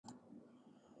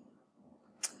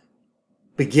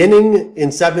Beginning in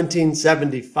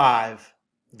 1775,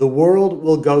 the world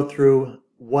will go through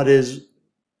what is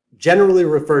generally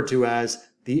referred to as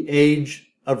the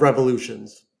Age of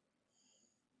Revolutions.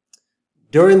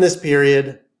 During this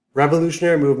period,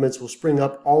 revolutionary movements will spring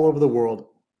up all over the world,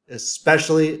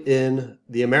 especially in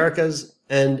the Americas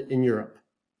and in Europe.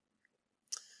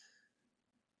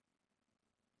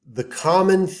 The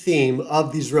common theme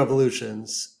of these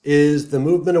revolutions is the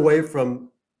movement away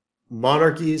from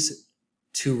monarchies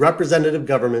to representative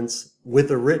governments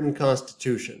with a written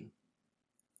constitution.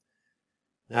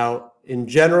 Now, in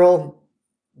general,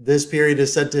 this period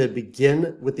is said to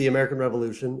begin with the American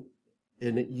Revolution,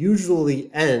 and it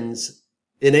usually ends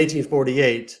in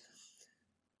 1848,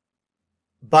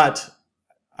 but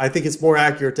I think it's more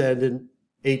accurate to end in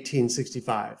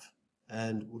 1865,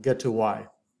 and we'll get to why.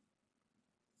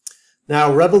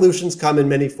 Now, revolutions come in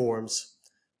many forms.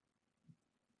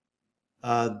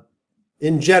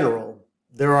 In general,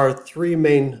 there are three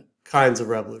main kinds of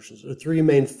revolutions, or three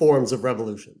main forms of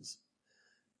revolutions.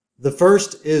 The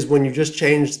first is when you just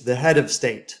change the head of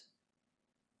state.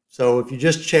 So if you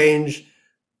just change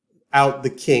out the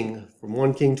king from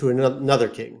one king to another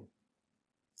king,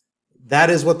 that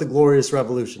is what the Glorious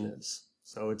Revolution is.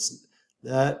 So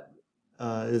that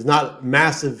is not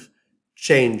massive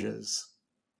changes.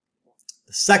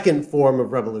 The second form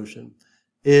of revolution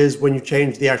is when you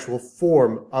change the actual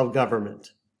form of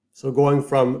government. So going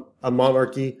from a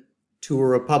monarchy to a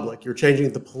republic, you're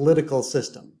changing the political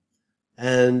system.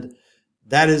 And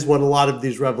that is what a lot of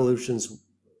these revolutions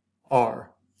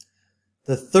are.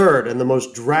 The third and the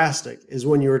most drastic is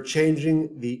when you're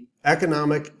changing the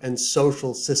economic and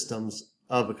social systems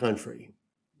of a country.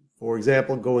 For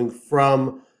example, going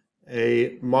from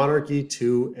a monarchy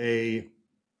to a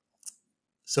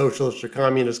socialist or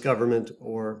communist government,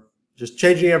 or just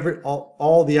changing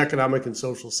all the economic and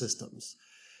social systems.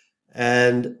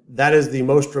 And that is the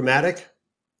most dramatic.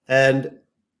 And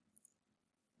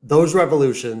those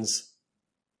revolutions,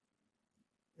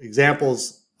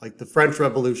 examples like the French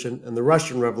Revolution and the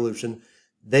Russian Revolution,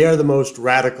 they are the most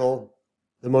radical,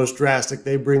 the most drastic.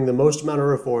 They bring the most amount of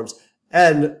reforms,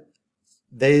 and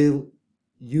they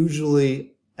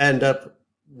usually end up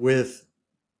with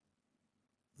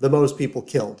the most people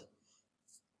killed.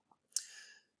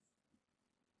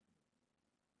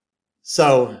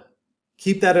 So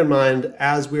keep that in mind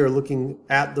as we are looking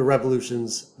at the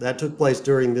revolutions that took place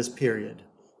during this period.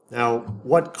 Now,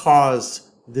 what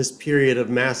caused this period of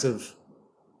massive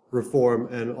reform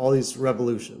and all these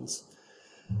revolutions?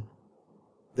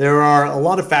 There are a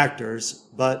lot of factors,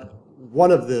 but one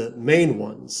of the main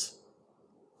ones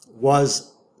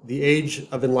was the Age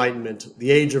of Enlightenment,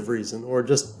 the Age of Reason, or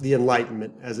just the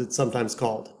Enlightenment, as it's sometimes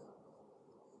called.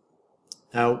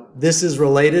 Now, this is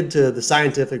related to the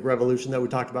scientific revolution that we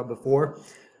talked about before,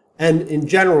 and in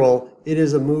general, it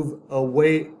is a move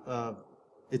away,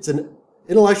 it's an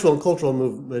intellectual and cultural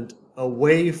movement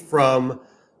away from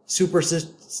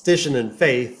superstition and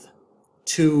faith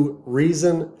to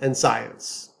reason and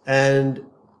science and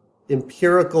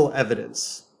empirical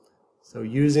evidence. So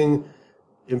using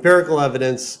empirical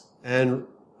evidence and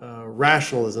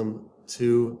rationalism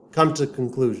to come to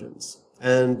conclusions.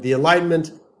 And the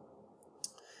Enlightenment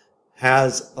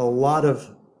has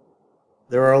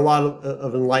there are a lot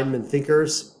of Enlightenment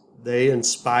thinkers. They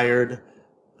inspired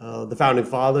the Founding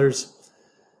Fathers.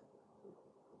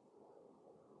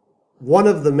 One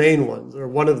of the main ones, or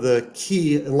one of the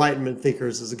key Enlightenment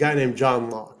thinkers, is a guy named John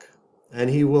Locke. And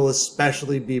he will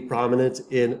especially be prominent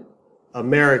in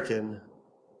American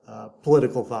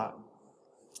political thought.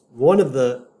 One of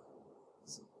the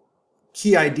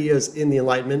key ideas in the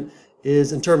Enlightenment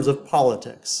is in terms of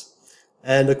politics.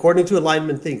 And according to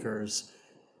Enlightenment thinkers,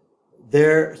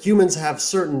 humans have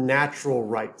certain natural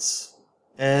rights.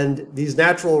 And these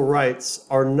natural rights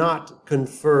are not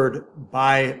conferred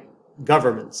by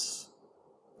governments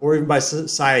or even by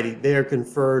society. They are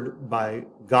conferred by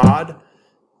God,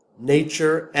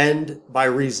 nature, and by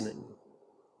reasoning.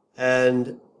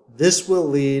 And this will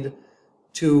lead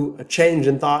to a change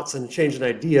in thoughts and a change in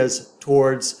ideas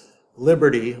towards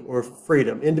liberty or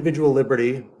freedom, individual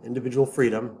liberty, individual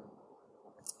freedom,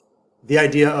 the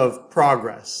idea of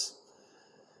progress,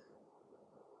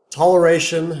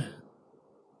 toleration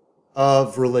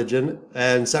of religion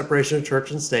and separation of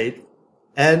church and state,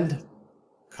 and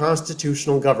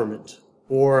constitutional government,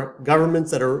 or governments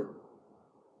that are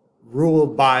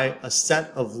ruled by a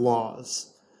set of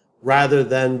laws rather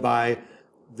than by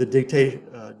the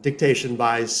dictation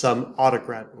by some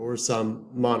autocrat or some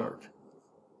monarch.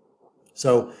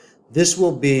 So this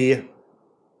will be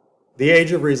the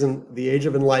Age of Reason. The Age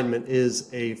of Enlightenment is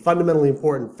a fundamentally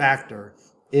important factor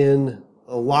in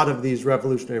a lot of these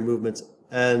revolutionary movements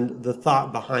and the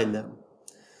thought behind them.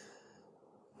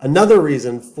 Another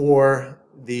reason for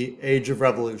the Age of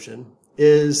Revolution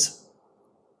is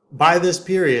by this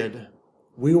period,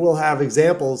 we will have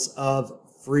examples of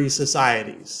free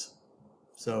societies.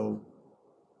 So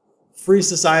free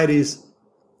societies,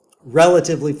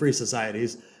 relatively free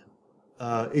societies,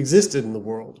 existed in the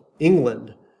world.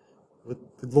 England, with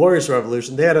the Glorious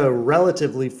Revolution, they had a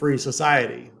relatively free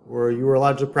society where you were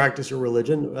allowed to practice your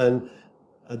religion, and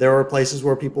there were places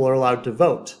where people are allowed to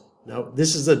vote. Now,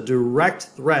 this is a direct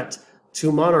threat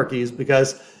to monarchies,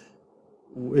 because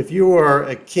if you are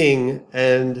a king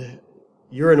and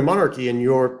you're in a monarchy and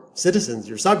your citizens,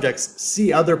 your subjects,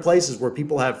 see other places where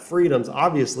people have freedoms,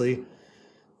 obviously,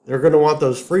 they're going to want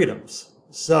those freedoms.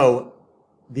 So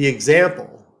the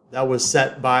example that was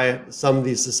set by some of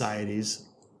these societies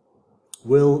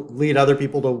will lead other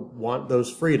people to want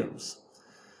those freedoms.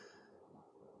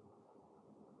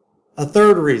 A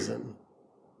third reason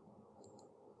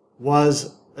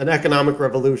was an economic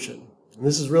revolution. And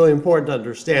this is really important to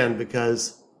understand,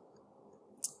 because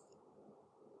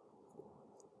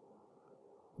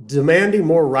demanding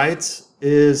more rights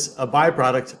is a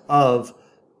byproduct of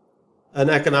an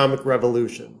economic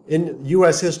revolution. In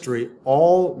U.S. history,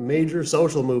 all major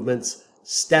social movements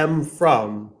stem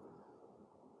from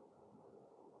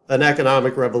an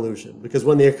economic revolution, because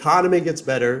when the economy gets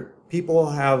better, people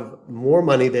have more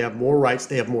money, they have more rights,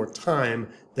 they have more time,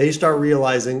 they start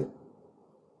realizing,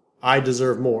 I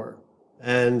deserve more.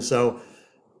 And so,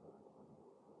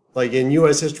 like in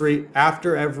U.S. history,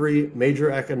 after every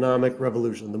major economic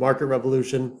revolution, the market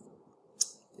revolution,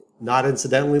 not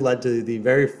incidentally, led to the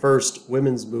very first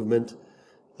women's movement,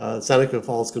 Seneca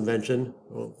Falls Convention,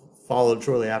 followed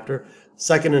shortly after.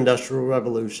 Second Industrial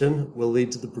Revolution will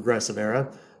lead to the Progressive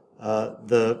Era.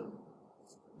 The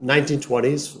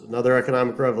 1920s, another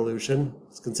economic revolution.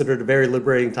 It's considered a very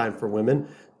liberating time for women.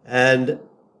 And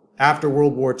after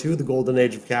World War II, the golden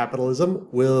age of capitalism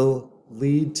will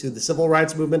lead to the civil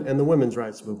rights movement and the women's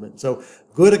rights movement. So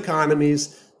good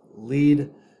economies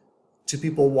lead to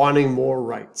people wanting more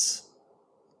rights.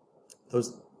 The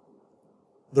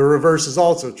reverse is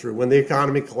also true. When the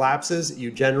economy collapses,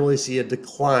 you generally see a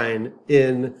decline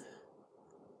in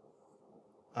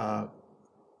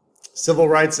civil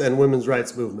rights and women's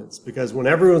rights movements, because when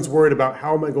everyone's worried about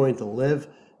how am I going to live,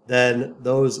 then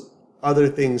those other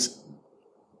things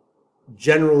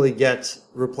generally get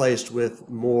replaced with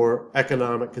more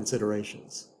economic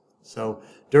considerations. So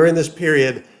during this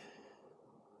period,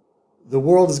 the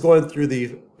world is going through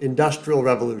the Industrial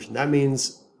Revolution. That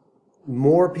means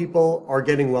more people are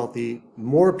getting wealthy,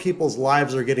 more people's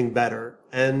lives are getting better,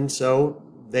 and so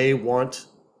they want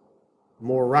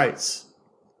more rights.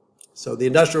 So the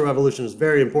Industrial Revolution is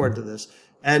very important to this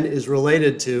and is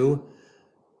related to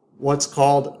what's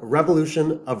called a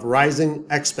revolution of rising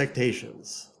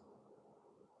expectations.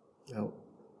 Now,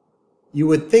 you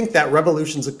would think that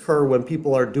revolutions occur when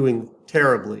people are doing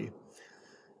terribly,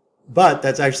 but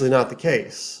that's actually not the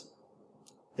case.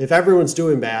 If everyone's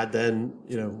doing bad, then,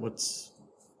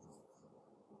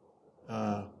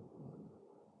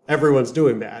 everyone's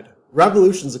doing bad.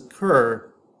 Revolutions occur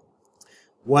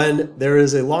when there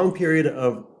is a long period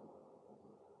of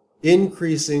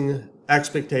increasing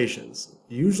expectations,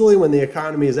 usually when the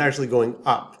economy is actually going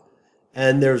up,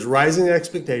 and there's rising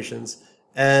expectations,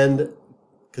 and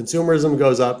consumerism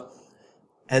goes up,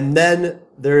 and then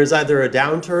there is either a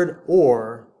downturn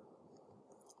or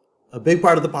a big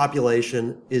part of the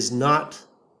population is not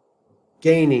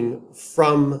gaining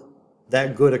from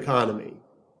that good economy.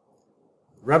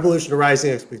 Revolution of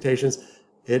rising expectations,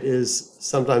 it is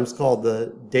sometimes called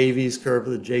the Davies curve,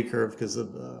 the J curve, because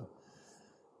of a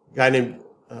guy named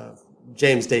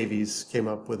James Davies came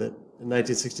up with it in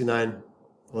 1969.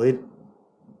 Well,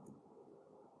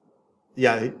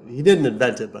 he didn't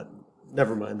invent it, but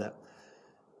never mind that.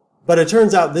 But it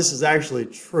turns out this is actually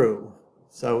true.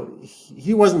 So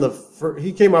he wasn't the first,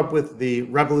 he came up with the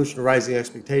revolution of rising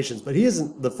expectations, but he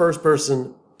isn't the first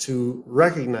person to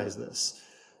recognize this.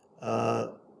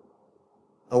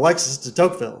 Alexis de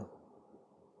Tocqueville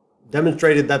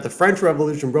demonstrated that the French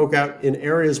Revolution broke out in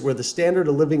areas where the standard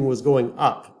of living was going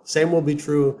up. Same will be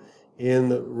true in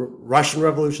the Russian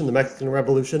Revolution, the Mexican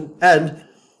Revolution, and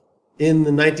in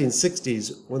the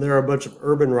 1960s, when there are a bunch of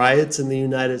urban riots in the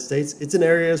United States, it's in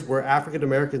areas where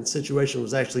African-American situation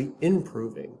was actually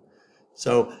improving.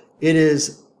 So it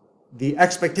is the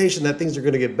expectation that things are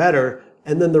going to get better,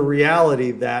 and then the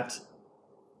reality that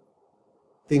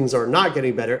things are not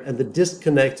getting better, and the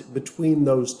disconnect between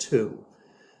those two.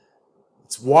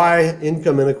 It's why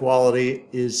income inequality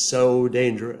is so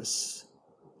dangerous.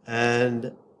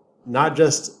 And not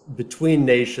just between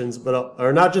nations,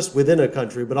 or not just within a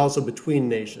country, but also between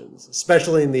nations,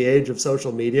 especially in the age of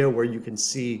social media where you can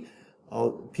see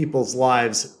people's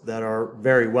lives that are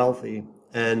very wealthy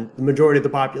and the majority of the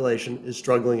population is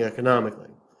struggling economically.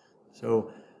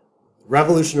 So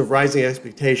revolution of rising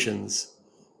expectations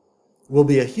will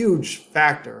be a huge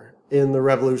factor in the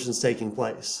revolutions taking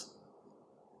place.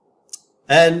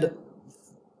 And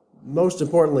most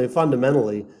importantly,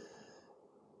 fundamentally,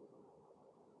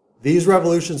 these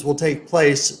revolutions will take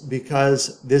place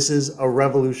because this is a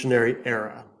revolutionary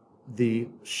era. The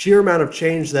sheer amount of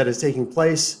change that is taking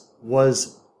place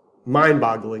was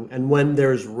mind-boggling, and when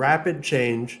there's rapid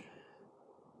change,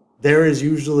 there is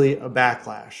usually a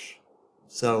backlash.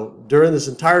 So during this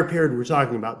entire period we're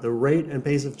talking about, the rate and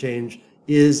pace of change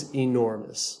is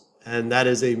enormous, and that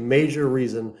is a major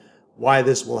reason why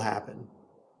this will happen.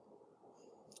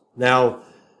 Now,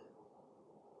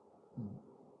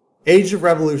 Age of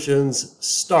Revolutions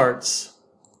starts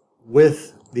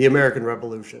with the American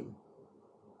Revolution.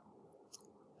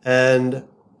 And I'm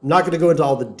not going to go into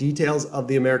all the details of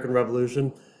the American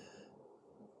Revolution,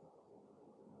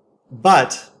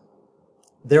 but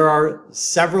there are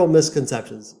several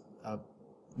misconceptions.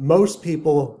 Most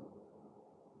people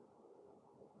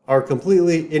are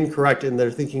completely incorrect in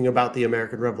their thinking about the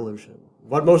American Revolution.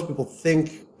 What most people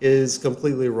think is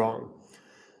completely wrong.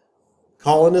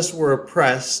 Colonists were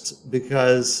oppressed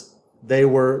because they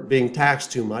were being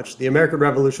taxed too much. The American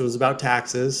Revolution was about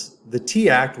taxes. The Tea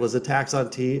Act was a tax on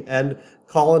tea, and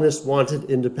colonists wanted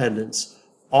independence,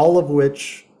 all of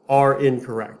which are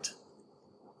incorrect.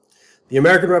 The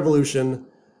American Revolution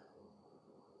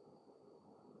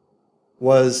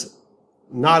was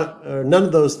not, none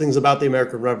of those things about the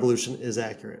American Revolution is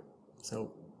accurate.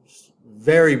 So,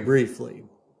 very briefly,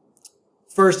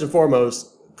 first and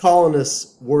foremost,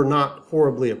 colonists were not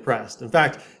horribly oppressed. In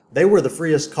fact, they were the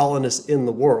freest colonists in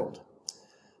the world.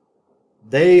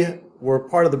 They were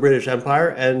part of the British Empire,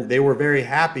 and they were very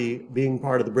happy being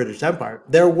part of the British Empire.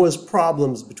 There was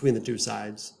problems between the two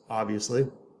sides, obviously,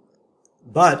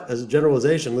 but as a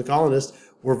generalization, the colonists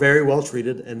were very well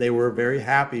treated, and they were very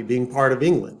happy being part of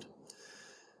England.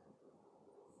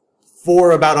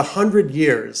 For about 100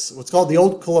 years, what's called the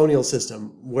Old Colonial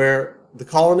System, where the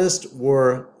colonists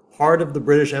were part of the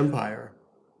British Empire,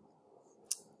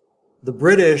 the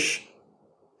British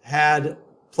had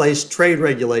placed trade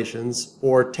regulations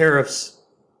or tariffs.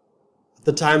 At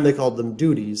the time they called them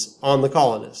duties on the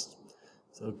colonists.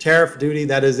 So tariff duty,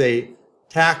 that is a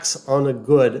tax on a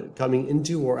good coming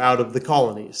into or out of the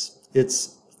colonies.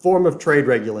 It's a form of trade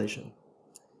regulation.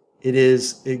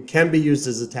 It can be used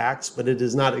as a tax, but it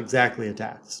is not exactly a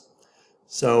tax.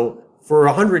 So for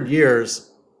 100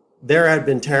 years, there had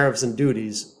been tariffs and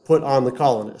duties put on the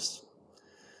colonists.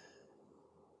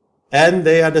 And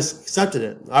they had accepted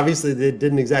it. Obviously, they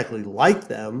didn't exactly like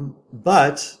them,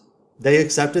 but they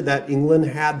accepted that England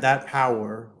had that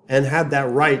power and had that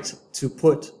right to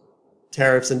put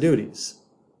tariffs and duties.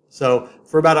 So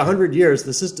for about 100 years,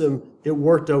 the system, it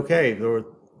worked okay. It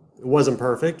wasn't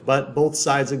perfect, but both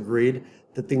sides agreed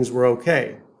that things were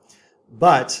okay.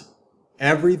 But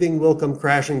everything will come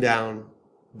crashing down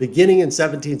beginning in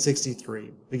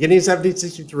 1763. Beginning in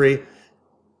 1763,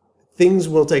 things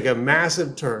will take a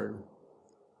massive turn.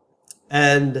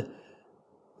 And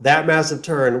that massive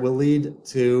turn will lead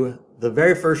to the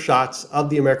very first shots of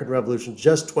the American Revolution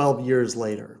just 12 years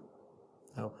later.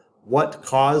 Now, what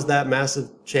caused that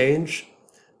massive change?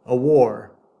 A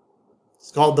war.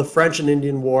 It's called the French and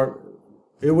Indian War.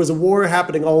 It was a war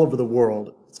happening all over the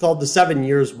world. It's called the 7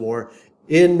 Years' War.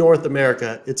 In North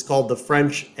America, it's called the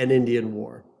French and Indian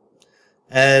War.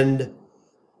 And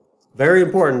very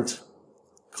important,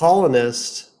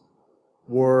 colonists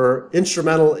were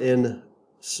instrumental in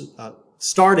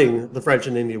starting the French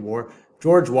and Indian War.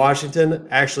 George Washington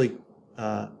actually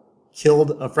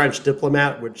killed a French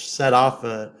diplomat, which set off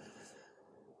a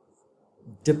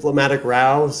diplomatic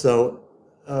row. So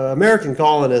American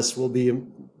colonists will be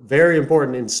very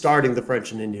important in starting the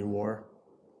French and Indian War.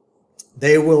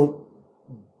 They will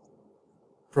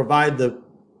provide the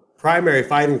primary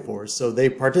fighting force, so they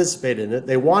participated in it,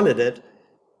 they wanted it,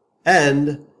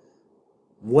 and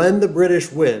when the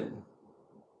British win,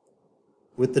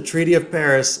 with the Treaty of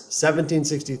Paris,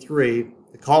 1763,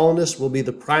 the colonists will be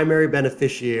the primary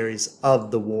beneficiaries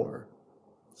of the war.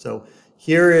 So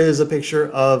here is a picture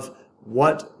of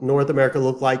what North America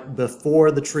looked like before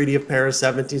the Treaty of Paris,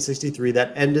 1763,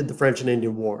 that ended the French and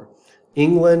Indian War.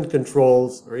 England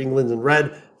controls, or England's in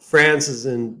red, France is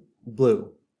in blue.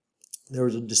 There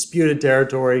was a disputed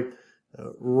territory,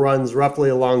 runs roughly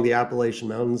along the Appalachian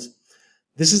Mountains.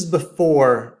 This is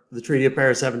before the Treaty of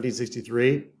Paris,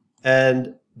 1763,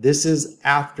 and This is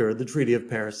after the Treaty of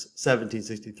Paris,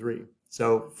 1763.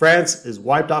 So France is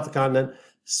wiped off the continent.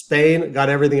 Spain got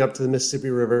everything up to the Mississippi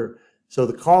River. So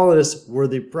the colonists were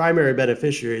the primary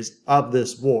beneficiaries of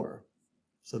this war.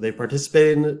 So they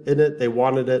participated in it. They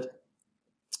wanted it.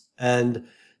 And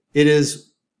it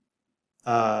is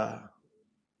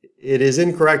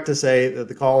incorrect to say that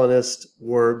the colonists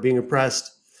were being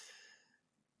oppressed.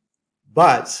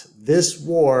 But this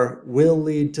war will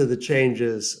lead to the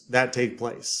changes that take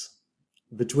place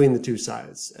between the two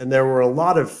sides. And there were a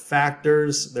lot of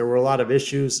factors, there were a lot of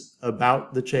issues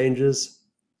about the changes.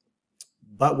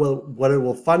 But what it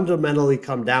will fundamentally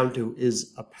come down to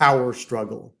is a power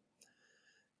struggle.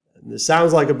 And this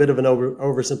sounds like a bit of an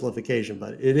oversimplification,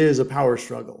 but it is a power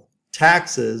struggle.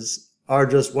 Taxes are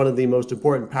just one of the most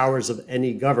important powers of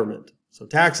any government. So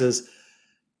taxes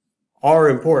are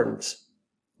important,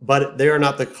 but they are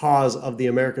not the cause of the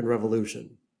American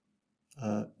Revolution.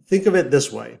 Think of it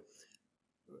this way.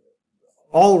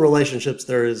 All relationships,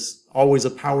 there is always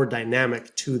a power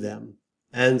dynamic to them.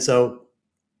 And so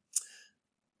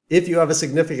if you have a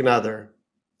significant other,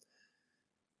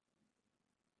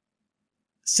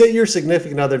 sit your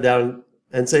significant other down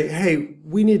and say, hey,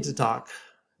 we need to talk,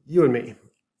 you and me.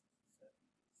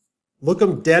 Look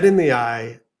them dead in the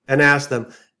eye and ask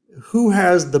them, who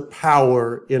has the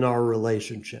power in our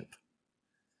relationship?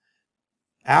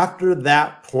 After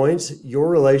that point, your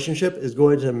relationship is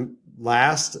going to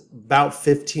last about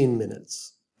 15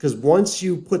 minutes. Because once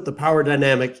you put the power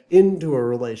dynamic into a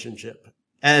relationship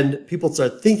and people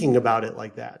start thinking about it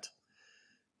like that,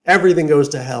 everything goes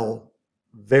to hell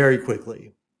very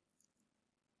quickly.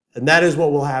 And that is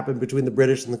what will happen between the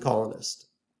British and the colonists.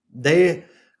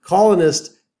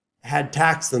 Colonists had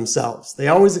taxed themselves. They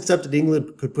always accepted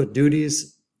England could put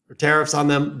duties or tariffs on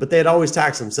them, but they had always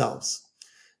taxed themselves.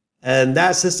 And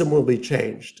that system will be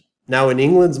changed. Now, in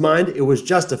England's mind, it was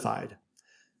justified.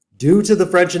 Due to the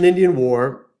French and Indian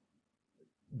War,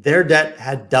 their debt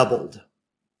had doubled.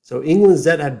 So England's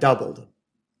debt had doubled.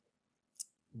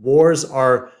 Wars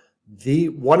are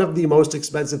one of the most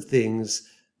expensive things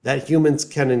that humans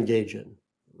can engage in.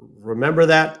 Remember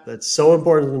that. That's so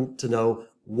important to know.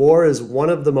 War is one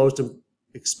of the most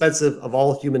expensive of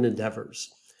all human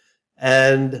endeavors.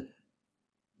 And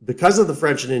because of the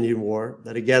French and Indian War,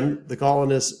 that again, the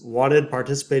colonists wanted,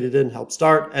 participated in, helped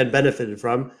start, and benefited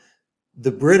from,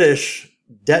 the British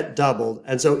debt doubled.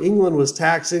 And so England was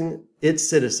taxing its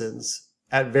citizens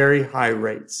at very high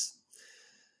rates.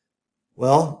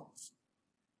 Well,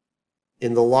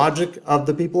 in the logic of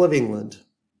the people of England,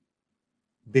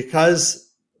 because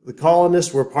the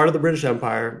colonists were part of the British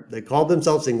Empire, they called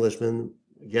themselves Englishmen.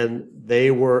 Again,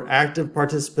 they were active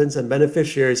participants and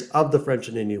beneficiaries of the French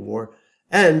and Indian War.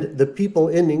 And the people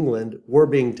in England were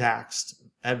being taxed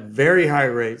at very high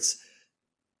rates.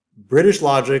 British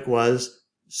logic was,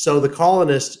 so the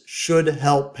colonists should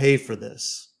help pay for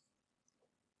this.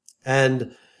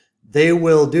 And they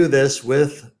will do this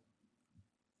with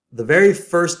the very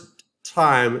first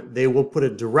time they will put a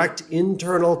direct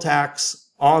internal tax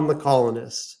on the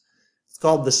colonists. It's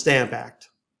called the Stamp Act.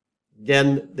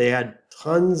 Again, they had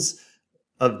tons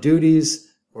of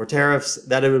duties or tariffs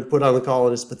that had been put on the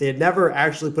colonists, but they had never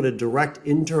actually put a direct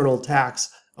internal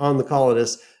tax on the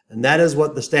colonists, and that is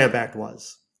what the Stamp Act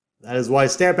was. That is why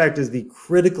Stamp Act is the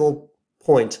critical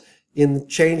point in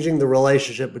changing the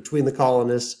relationship between the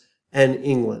colonists and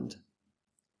England.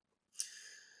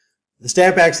 The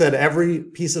Stamp Act said every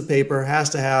piece of paper has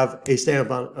to have a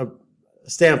stamp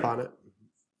on it.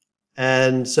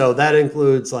 And so that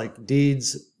includes like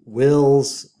deeds,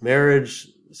 wills, marriage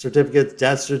certificates,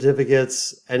 death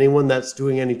certificates, anyone that's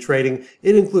doing any trading.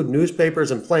 It includes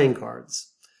newspapers and playing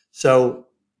cards. So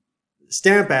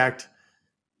Stamp Act,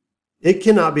 it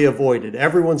cannot be avoided.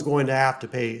 Everyone's going to have to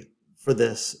pay for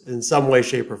this in some way,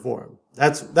 shape, or form.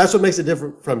 That's what makes it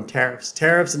different from tariffs.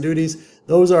 Tariffs and duties,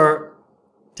 those are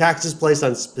taxes placed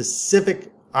on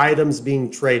specific items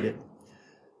being traded.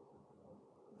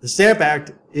 The Stamp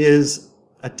Act is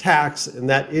a tax in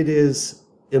that it is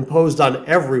imposed on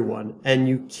everyone, and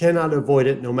you cannot avoid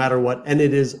it no matter what. And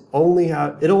it only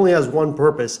has one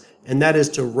purpose, and that is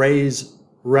to raise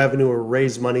revenue or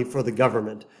raise money for the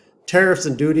government. Tariffs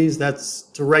and duties,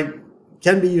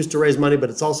 can be used to raise money, but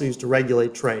it's also used to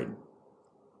regulate trade.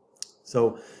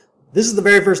 So this is the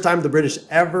very first time the British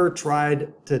ever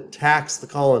tried to tax the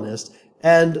colonists,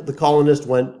 and the colonists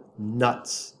went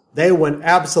nuts. They went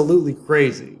absolutely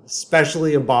crazy,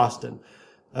 especially in Boston.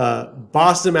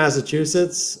 Boston,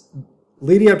 Massachusetts,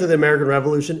 leading up to the American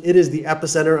Revolution, it is the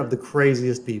epicenter of the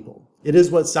craziest people. It is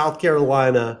what South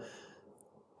Carolina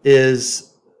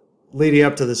is leading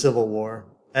up to the Civil War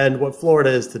and what Florida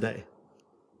is today.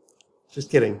 Just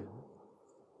kidding.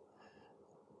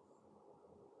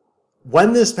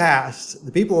 When this passed,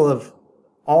 the people of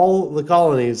all the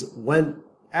colonies went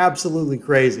absolutely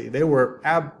crazy. They were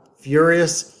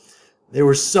furious. They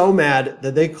were so mad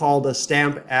that they called a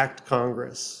Stamp Act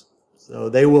Congress. So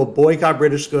they will boycott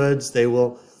British goods. They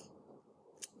will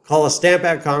call a Stamp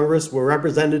Act Congress where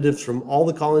representatives from all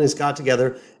the colonies got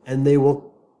together, and they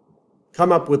will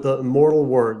come up with the immortal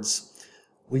words: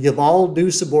 "We give all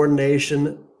due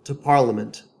subordination to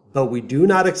Parliament, but we do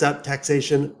not accept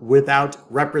taxation without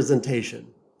representation."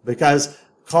 Because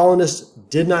colonists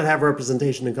did not have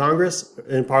representation in Congress,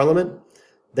 in Parliament,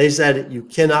 they said, you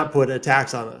cannot put a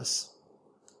tax on us.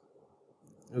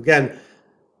 Again,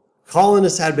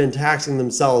 colonists had been taxing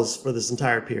themselves for this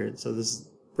entire period. So this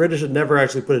British had never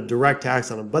actually put a direct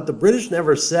tax on them. But the British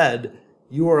never said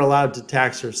you are allowed to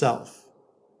tax yourself.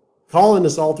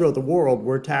 Colonists all throughout the world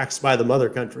were taxed by the mother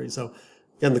country. So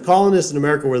again, the colonists in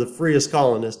America were the freest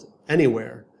colonists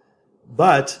anywhere.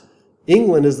 But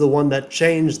England is the one that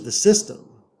changed the system.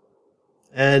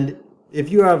 And if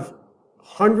you have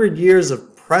 100 years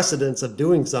of precedence of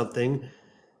doing something,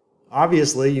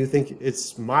 obviously you think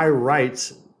it's my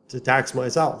right to tax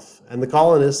myself. And the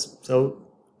colonists, so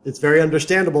it's very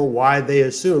understandable why they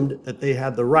assumed that they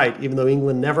had the right, even though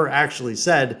England never actually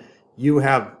said, you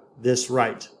have this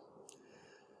right.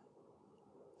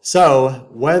 So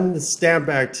when the Stamp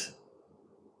Act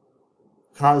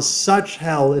caused such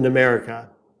hell in America,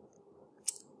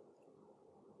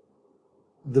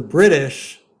 the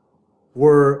British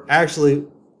were actually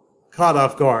caught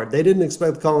off guard. They didn't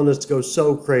expect the colonists to go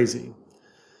so crazy.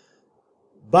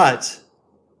 But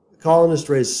the colonists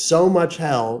raised so much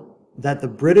hell that the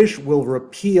British will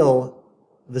repeal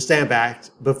the Stamp Act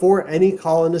before any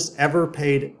colonists ever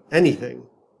paid anything.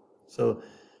 So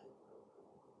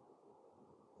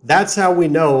that's how we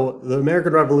know the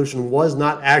American Revolution was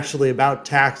not actually about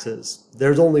taxes.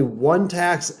 There's only one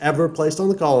tax ever placed on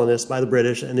the colonists by the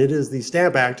British, and it is the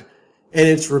Stamp Act, and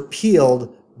it's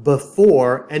repealed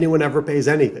before anyone ever pays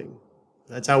anything.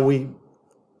 That's how we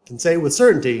can say with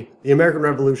certainty the American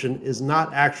Revolution is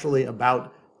not actually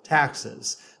about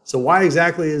taxes. So why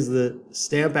exactly is the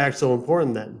Stamp Act so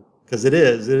important then? Because it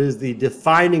is. It is the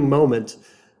defining moment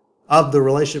of the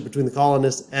relationship between the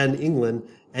colonists and England,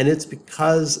 and it's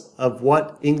because of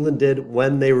what England did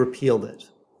when they repealed it.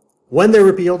 When they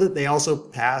repealed it, they also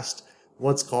passed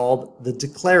what's called the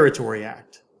Declaratory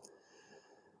Act.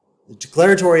 The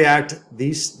Declaratory Act,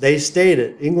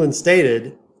 England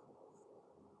stated,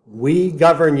 we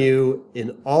govern you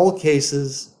in all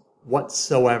cases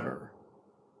whatsoever.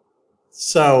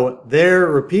 So they're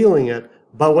repealing it,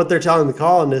 but what they're telling the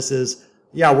colonists is,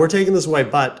 yeah, we're taking this away,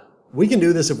 but we can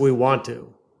do this if we want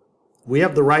to. We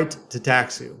have the right to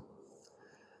tax you.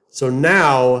 So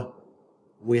now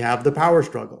we have the power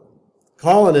struggle.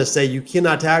 Colonists say you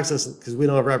cannot tax us because we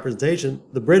don't have representation.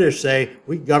 The British say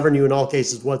we govern you in all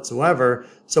cases whatsoever.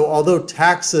 So although the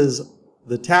tax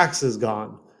is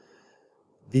gone,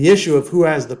 the issue of who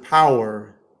has the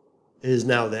power is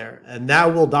now there. And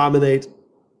that will dominate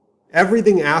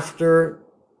everything after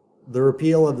the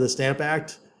repeal of the Stamp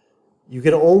Act. You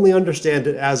can only understand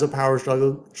it as a power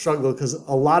struggle because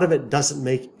a lot of it doesn't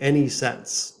make any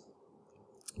sense.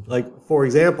 Like, for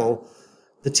example,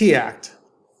 the Tea Act.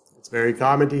 It's very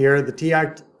common to hear the Tea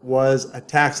Act was a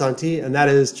tax on tea, and that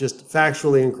is just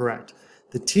factually incorrect.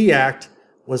 The Tea Act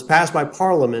was passed by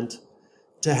Parliament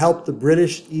to help the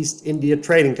British East India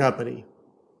Trading Company,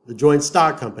 the joint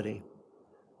stock company.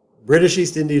 British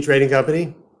East India Trading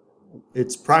Company,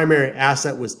 its primary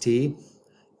asset was tea.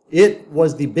 It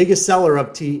was the biggest seller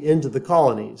of tea into the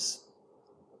colonies.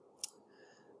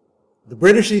 The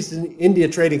British East India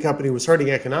Trading Company was hurting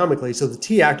economically, so the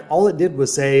Tea Act, all it did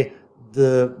was say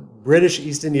the British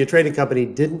East India Trading Company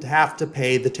didn't have to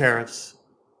pay the tariffs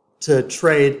to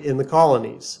trade in the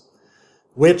colonies,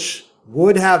 which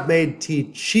would have made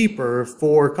tea cheaper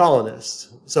for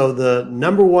colonists. So the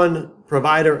number one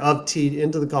provider of tea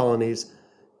into the colonies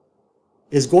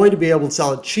is going to be able to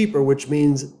sell it cheaper, which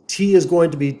means tea is going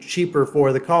to be cheaper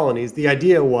for the colonies. The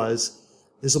idea was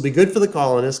this will be good for the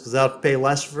colonists because they'll have to pay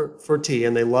less for tea,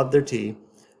 and they love their tea.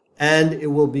 And it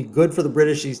will be good for the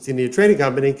British East India Trading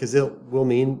Company because it will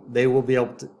mean they will be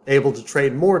able to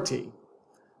trade more tea.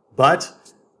 But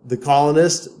the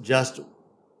colonists just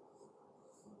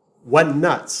went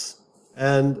nuts.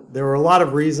 And there were a lot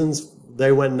of reasons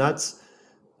they went nuts.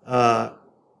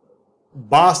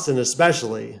 Boston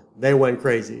especially, they went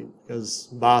crazy because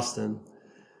Boston.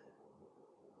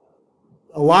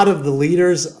 A lot of the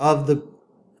leaders of the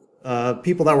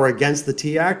people that were against the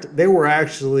Tea Act, they were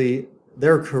actually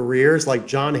their careers, like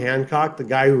John Hancock, the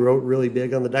guy who wrote really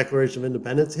big on the Declaration of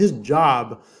Independence, his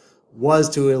job was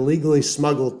to illegally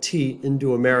smuggle tea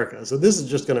into America. So this is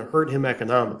just going to hurt him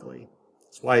economically.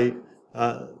 That's why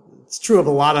it's true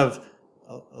of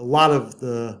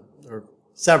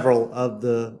several of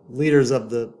the leaders of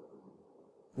the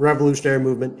revolutionary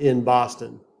movement in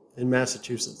Boston, in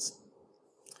Massachusetts.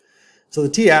 So the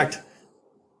Tea Act,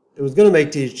 it was going to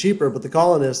make tea cheaper, but the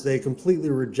colonists, they completely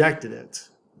rejected it,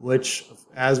 which,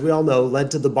 as we all know,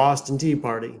 led to the Boston Tea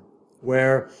Party,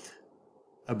 where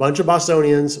a bunch of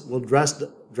Bostonians will dress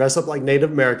up like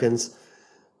Native Americans,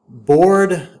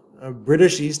 board a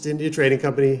British East India Trading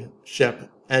Company ship,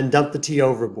 and dump the tea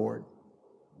overboard.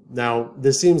 Now,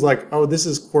 this seems like, oh, this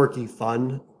is quirky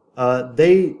fun.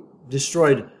 They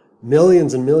destroyed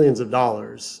millions and millions of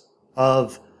dollars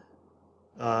of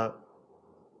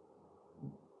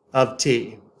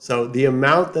tea. So the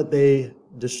amount that they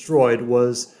destroyed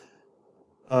was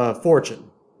a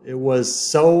fortune. It was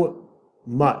so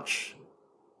much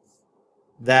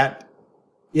that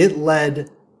it led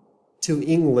to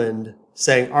England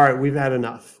saying, all right, we've had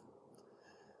enough.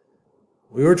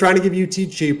 We were trying to give you tea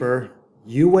cheaper.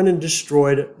 You went and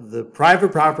destroyed the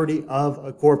private property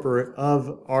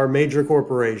of our major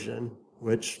corporation,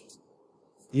 which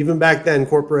even back then,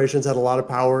 corporations had a lot of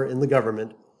power in the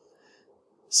government.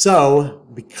 So,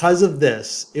 because of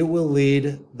this, it will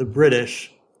lead the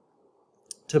British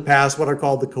to pass what are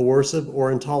called the Coercive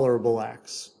or Intolerable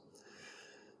Acts.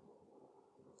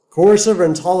 Coercive or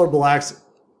Intolerable Acts,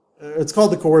 it's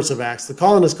called the Coercive Acts. The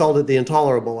colonists called it the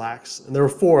Intolerable Acts, and there were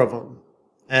 4 of them.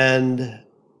 And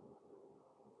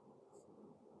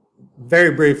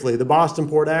very briefly, the Boston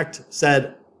Port Act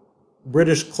said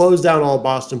British closed down all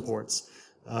Boston ports.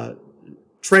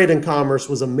 Trade and commerce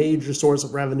was a major source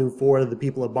of revenue for the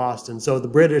people of Boston. So the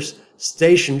British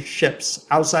stationed ships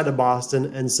outside of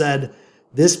Boston and said,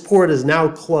 this port is now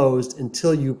closed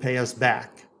until you pay us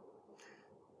back.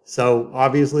 So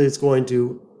obviously it's going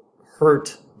to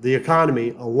hurt the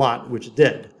economy a lot, which it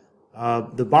did.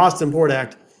 The Boston Port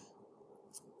Act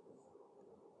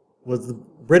was the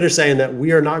British saying that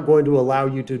we are not going to allow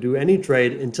you to do any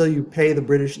trade until you pay the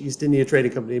British East India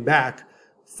Trading Company back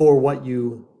for what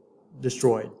you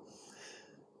destroyed.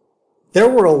 There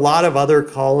were a lot of other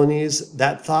colonies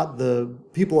that thought the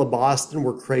people of Boston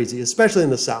were crazy, especially in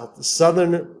the South. The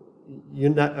southern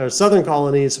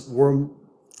colonies were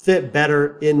fit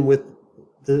better in with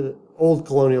the old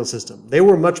colonial system. They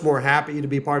were much more happy to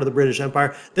be part of the British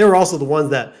Empire. They were also the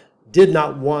ones that did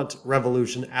not want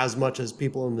revolution as much as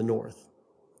people in the North.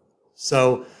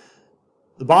 So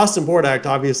the Boston Port Act,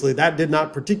 obviously, that did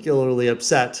not particularly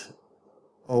upset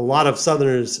a lot of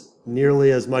Southerners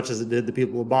nearly as much as it did the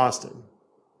people of Boston.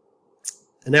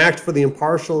 An act for the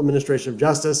impartial administration of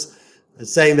justice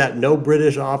is saying that no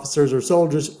British officers or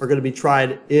soldiers are going to be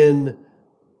tried in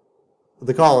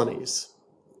the colonies.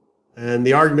 And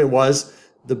the argument was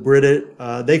the British,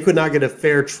 they could not get a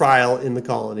fair trial in the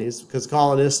colonies because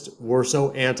colonists were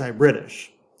so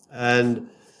anti-British. And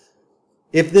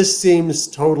if this seems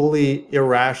totally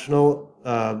irrational,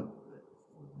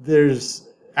 there's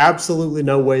absolutely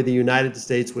no way the United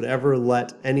States would ever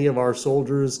let any of our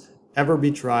soldiers ever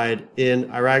be tried in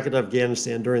Iraq and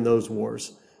Afghanistan during those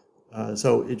wars.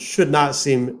 So it should not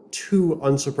seem too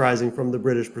unsurprising from the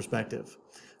British perspective.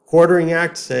 Quartering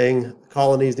Act, saying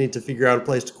colonies need to figure out a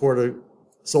place to quarter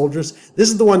soldiers. This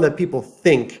is the one that people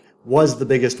think was the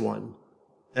biggest one.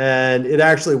 And it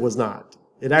actually was not.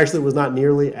 It actually was not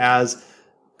nearly as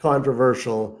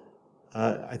controversial.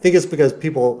 I think it's because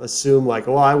people assume like,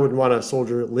 well, I wouldn't want a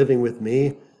soldier living with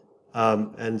me.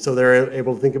 And so they're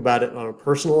able to think about it on a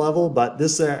personal level, but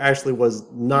this actually was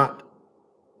not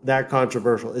that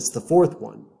controversial. It's the 4th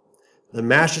one, the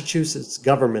Massachusetts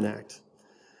Government Act.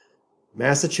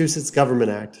 Massachusetts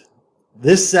Government Act.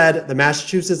 This said the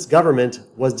Massachusetts government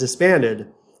was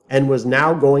disbanded and was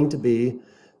now going to be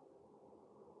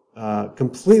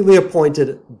completely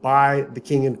appointed by the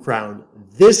king and crown.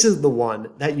 This is the one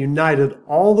that united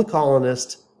all the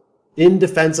colonists in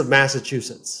defense of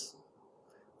Massachusetts.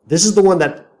 This is the one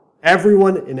that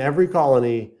everyone in every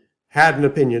colony had an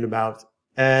opinion about.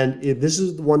 And this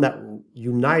is the one that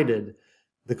united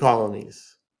the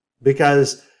colonies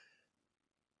because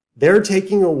they're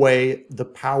taking away the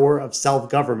power of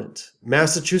self-government.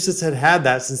 Massachusetts had had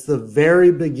that since the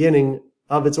very beginning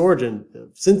of its origin.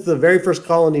 Since the very first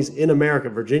colonies in America,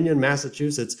 Virginia and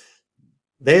Massachusetts,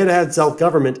 they had had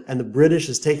self-government, and the British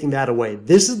is taking that away.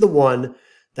 This is the one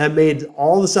that made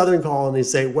all the southern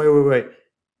colonies say, wait.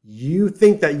 You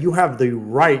think that you have the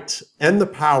right and the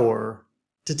power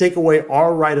to take away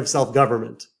our right of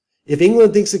self-government. If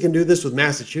England thinks it can do this with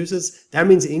Massachusetts, that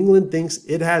means England thinks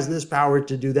it has this power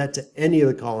to do that to any of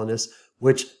the colonists,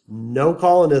 which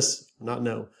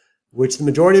which the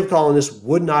majority of colonists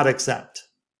would not accept.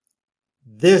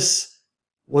 This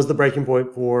was the breaking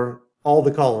point for all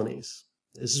the colonies.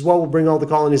 This is what will bring all the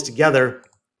colonies together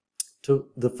to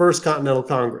the First Continental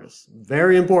Congress.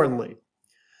 Very importantly,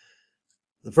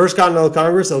 the First Continental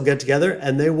Congress, they'll get together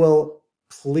and they will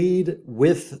plead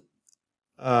with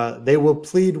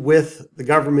the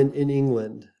government in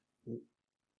England.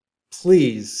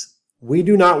 Please, we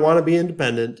do not want to be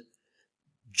independent.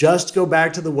 Just go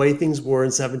back to the way things were in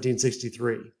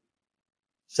 1763.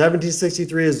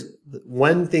 1763 is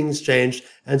when things changed.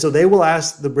 And so they will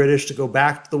ask the British to go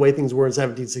back to the way things were in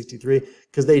 1763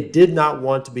 because they did not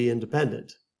want to be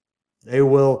independent. They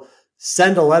will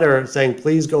send a letter saying,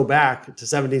 please go back to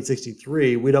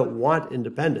 1763. We don't want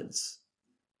independence.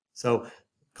 So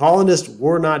colonists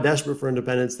were not desperate for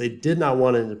independence. They did not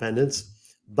want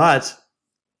independence. But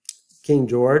King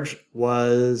George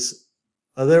was,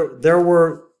 in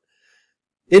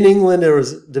England, there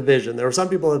was division. There were some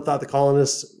people that thought the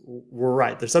colonists were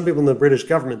right. There's some people in the British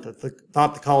government that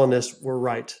thought the colonists were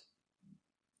right.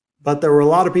 But there were a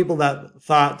lot of people that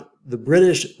thought the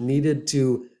British needed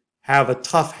to have a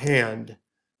tough hand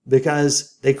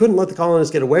because they couldn't let the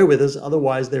colonists get away with this.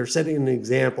 Otherwise, they're setting an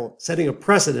example, setting a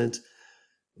precedent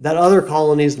that other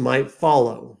colonies might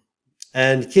follow.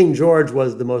 And King George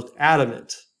was the most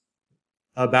adamant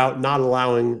about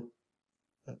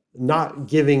not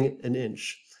giving an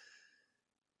inch.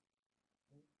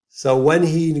 So when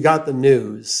he got the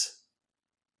news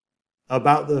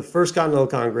about the First Continental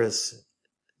Congress,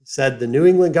 said the New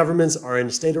England governments are in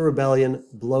a state of rebellion,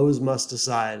 blows must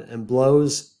decide. And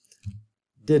blows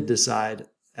did decide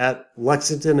at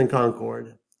Lexington and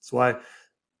Concord. That's why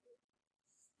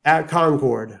at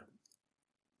Concord,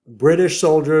 British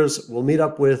soldiers will meet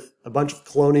up with a bunch of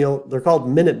colonial, they're called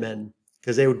Minutemen,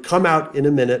 because they would come out in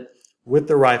a minute with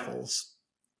their rifles.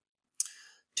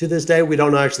 To this day, we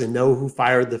don't actually know who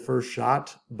fired the first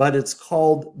shot, but it's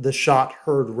called the shot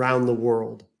heard round the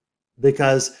world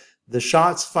because the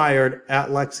shots fired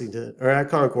at Lexington or at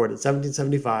Concord in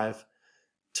 1775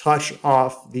 touch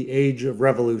off the age of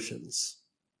revolutions.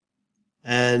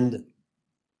 And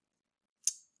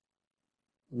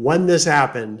when this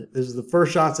happened, this is the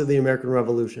first shots of the American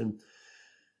Revolution.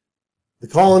 The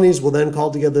colonies will then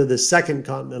call together the Second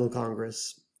Continental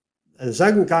Congress. And the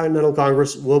Second Continental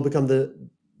Congress will become the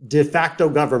de facto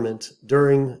government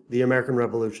during the American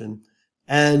Revolution.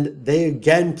 And they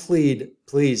again plead,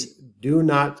 please do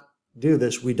not do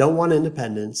this. We don't want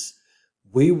independence.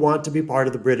 We want to be part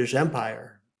of the British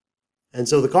Empire. And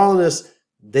so the colonists,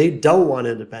 they don't want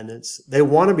independence. They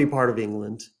want to be part of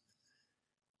England.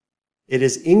 It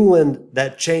is England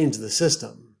that changed the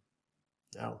system.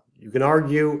 Now, you can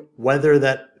argue whether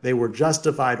that they were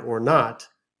justified or not,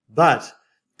 but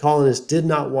colonists did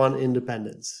not want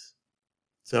independence.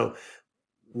 So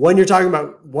when you're talking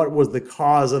about what was the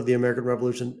cause of the American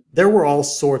Revolution, there were all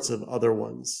sorts of other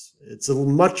ones. It's a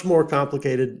much more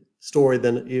complicated story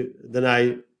than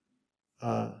I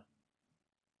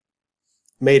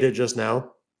made it just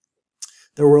now.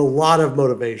 There were a lot of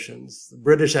motivations. The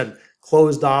British had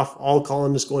closed off all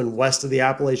colonists going west of the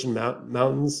Appalachian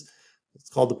Mountains. It's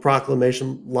called the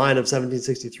Proclamation Line of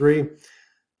 1763.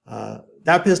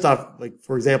 That pissed off, like,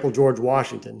 for example, George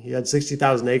Washington. He had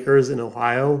 60,000 acres in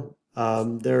Ohio.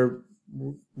 There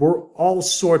were all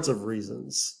sorts of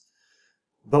reasons.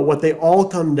 But what they all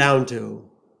come down to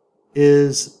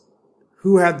is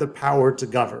who had the power to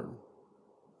govern.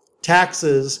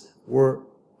 Taxes are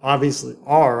obviously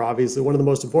one of the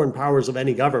most important powers of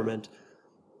any government,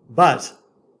 but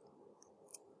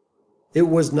it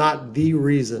was not the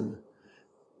reason.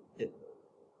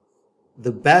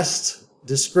 The best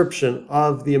description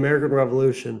of the American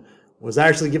Revolution was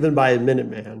actually given by a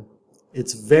Minuteman.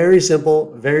 It's very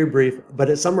simple, very brief, but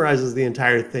it summarizes the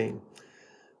entire thing.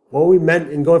 What we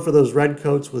meant in going for those red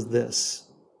coats was this.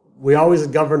 We always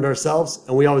governed ourselves,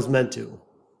 and we always meant to.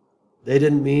 They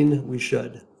didn't mean we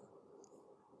should.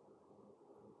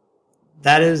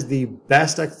 That is the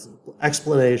best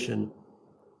explanation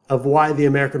of why the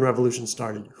American Revolution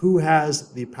started. Who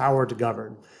has the power to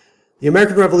govern? The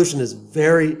American Revolution is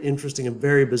very interesting and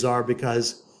very bizarre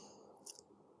because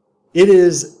it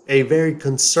is a very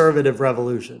conservative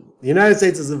revolution. The United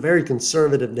States is a very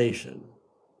conservative nation.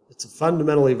 It's a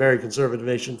fundamentally very conservative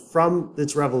nation from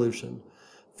its revolution,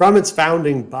 from its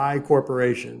founding by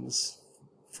corporations,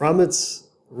 from its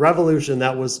revolution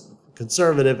that was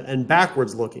conservative and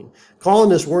backwards looking.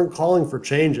 Colonists weren't calling for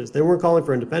changes. They weren't calling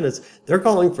for independence. They're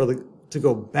calling for the to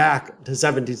go back to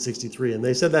 1763, and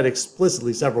they said that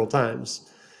explicitly several times.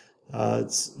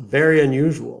 It's very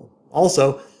unusual.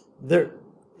 Also,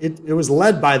 it was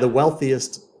led by the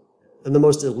wealthiest and the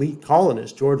most elite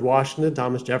colonists: George Washington,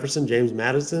 Thomas Jefferson, James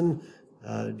Madison,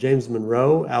 James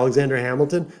Monroe, Alexander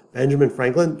Hamilton, Benjamin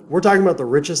Franklin. We're talking about the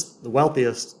richest, the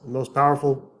wealthiest, the most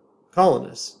powerful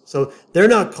colonists. So they're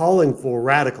not calling for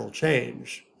radical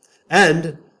change.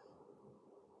 And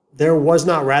there was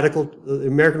not the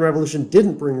American Revolution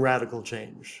didn't bring radical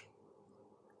change.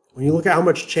 When you look at how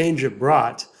much change it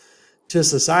brought to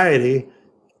society,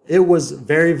 it was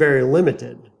very, very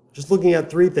limited. Just looking at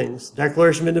three things: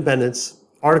 Declaration of Independence,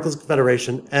 Articles of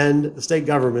Confederation, and the state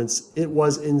governments, it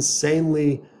was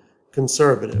insanely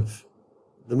conservative.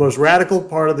 The most radical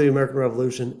part of the American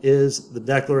Revolution is the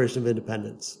Declaration of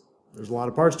Independence. There's a lot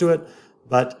of parts to it,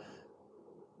 but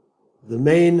the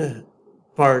main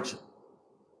part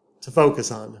to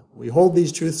focus on: we hold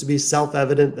these truths to be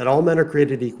self-evident, that all men are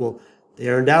created equal. They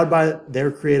are endowed by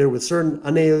their Creator with certain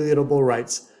unalienable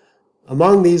rights.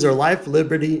 Among these are life,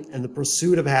 liberty, and the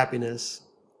pursuit of happiness.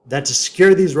 That to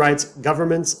secure these rights,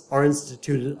 governments are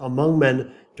instituted among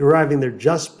men, deriving their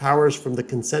just powers from the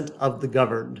consent of the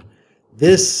governed.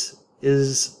 This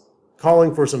is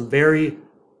calling for some very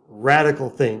radical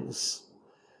things.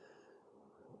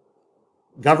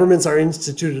 Governments are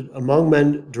instituted among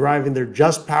men, deriving their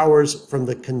just powers from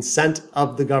the consent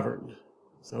of the governed.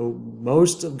 So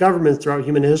most of governments throughout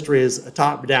human history is a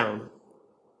top-down.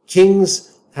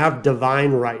 Kings have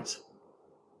divine right.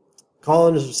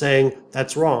 Colonists are saying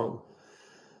that's wrong.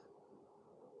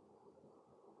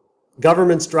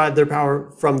 Governments derive their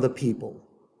power from the people,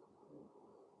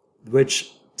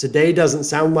 which today doesn't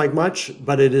sound like much,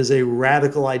 but it is a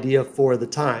radical idea for the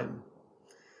time.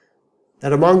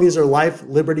 That among these are life,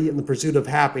 liberty, and the pursuit of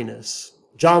happiness.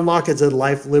 John Locke had said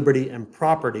life, liberty, and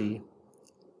property.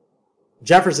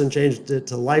 Jefferson changed it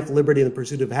to life, liberty, and the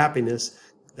pursuit of happiness.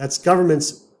 That's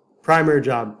government's primary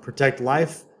job: protect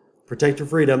life, protect your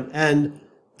freedom, and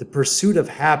the pursuit of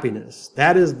happiness.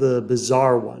 That is the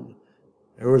bizarre one.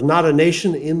 There was not a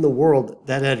nation in the world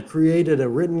that had created a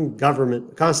written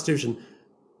government, a constitution,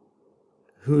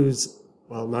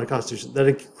 not a constitution, that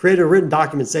had created a written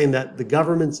document saying that the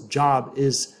government's job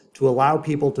is to allow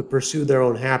people to pursue their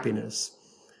own happiness.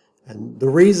 And the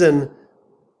reason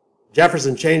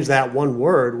Jefferson changed that one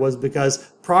word was because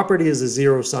property is a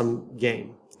zero-sum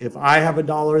game. If I have a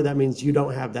dollar, that means you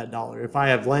don't have that dollar. If I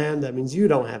have land, that means you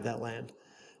don't have that land.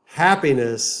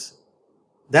 Happiness,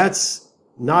 that's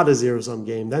not a zero-sum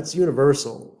game. That's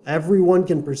universal. Everyone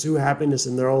can pursue happiness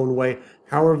in their own way,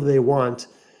 however they want,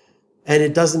 and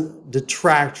it doesn't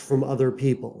detract from other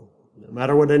people, no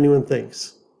matter what anyone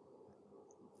thinks.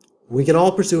 We can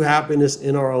all pursue happiness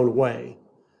in our own way,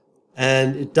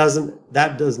 and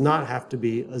that does not have to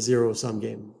be a zero-sum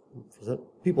game.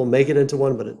 People make it into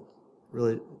one, but it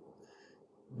really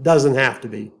doesn't have to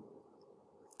be.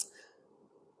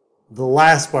 The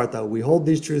last part, though: we hold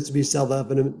these truths to be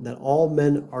self-evident, that all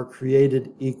men are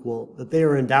created equal, that they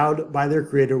are endowed by their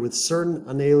Creator with certain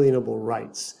unalienable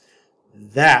rights.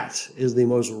 That is the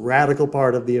most radical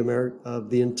part of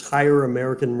the entire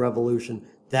American Revolution.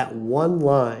 That one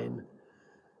line: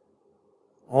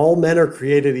 all men are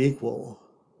created equal.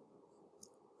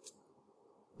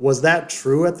 Was that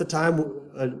true at the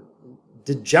time?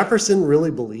 Did Jefferson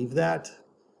really believe that?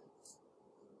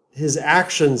 His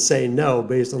actions say no,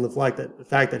 based on the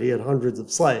fact that he had hundreds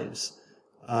of slaves.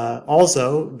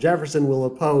 Also, Jefferson will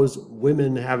oppose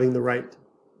women having the right,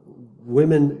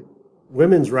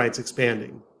 women's rights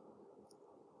expanding.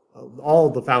 All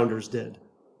of the founders did.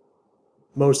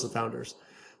 Most of the founders.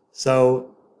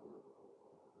 So,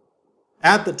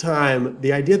 at the time,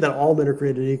 the idea that all men are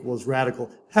created equal is radical.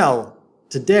 Hell,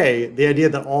 today, the idea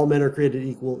that all men are created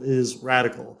equal is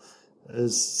radical.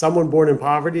 As someone born in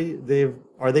poverty,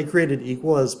 are they created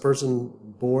equal as a person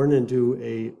born into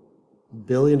a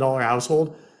billion-dollar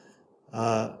household?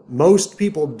 Most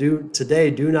people today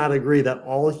do not agree that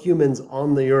all humans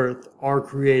on the earth are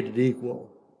created equal.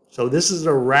 So this is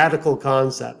a radical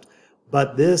concept.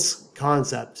 But this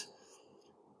concept,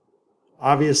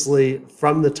 obviously,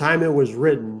 from the time it was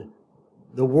written,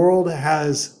 the world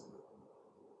has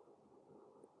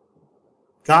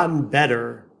gotten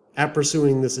better at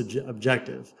pursuing this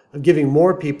objective of giving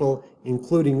more people,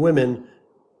 including women,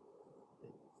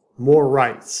 more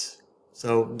rights.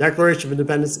 So Declaration of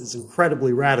Independence is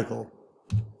incredibly radical.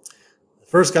 The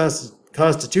first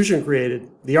Constitution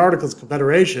created, the Articles of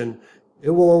Confederation, it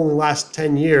will only last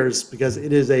 10 years because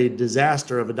it is a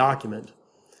disaster of a document.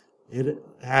 It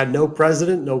had no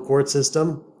president, no court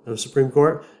system, no Supreme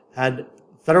Court,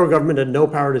 federal government had no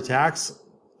power to tax.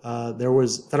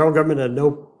 Federal government had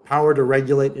no power to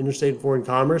regulate interstate and foreign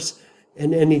commerce,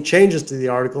 and any changes to the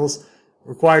Articles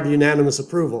required unanimous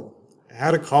approval. I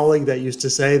had a colleague that used to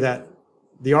say that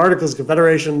the Articles of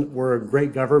Confederation were a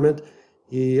great government.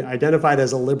 He identified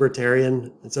as a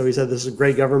libertarian, and so he said this is a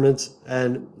great government,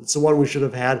 and it's the one we should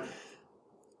have had.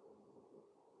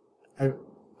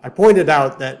 I pointed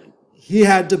out that he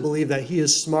had to believe that he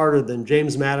is smarter than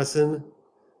James Madison,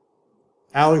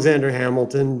 Alexander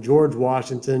Hamilton, George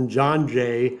Washington, John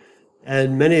Jay,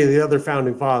 and many of the other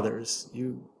founding fathers.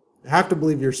 You have to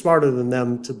believe you're smarter than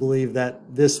them to believe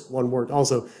that this one worked.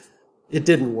 Also, it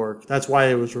didn't work. That's why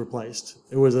it was replaced.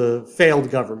 It was a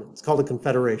failed government. It's called a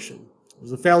confederation. It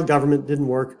was a failed government, didn't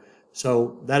work,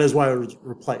 so that is why it was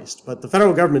replaced. But the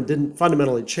federal government didn't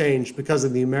fundamentally change because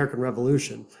of the American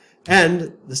Revolution.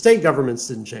 And the state governments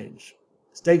didn't change.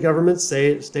 State governments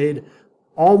stayed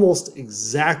almost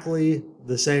exactly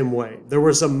the same way. There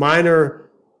were some minor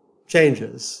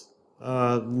changes.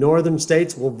 Northern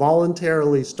states will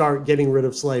voluntarily start getting rid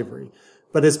of slavery,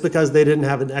 but it's because they didn't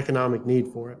have an economic need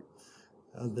for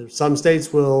it. Some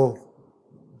states will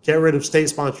get rid of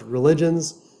state-sponsored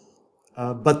religions,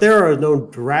 but there are no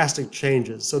drastic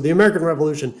changes. So the American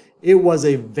Revolution, it was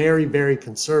a very, very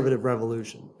conservative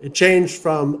revolution. It changed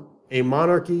from a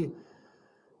monarchy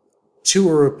to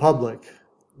a republic,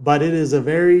 but it is a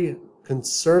very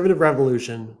conservative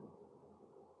revolution,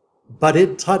 but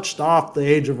it touched off the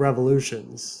age of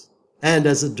revolutions. And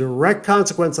as a direct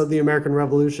consequence of the American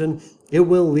Revolution, it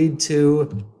will lead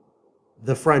to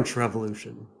the French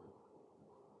Revolution.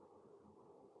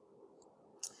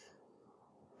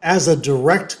 As a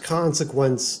direct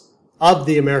consequence of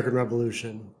the American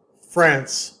Revolution,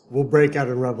 France will break out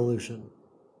in revolution.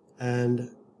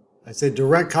 And I say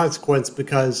direct consequence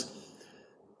because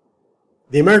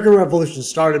the American Revolution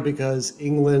started because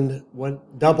England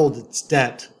doubled its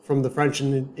debt from the French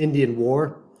and Indian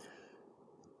War.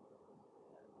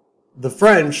 The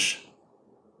French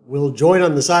will join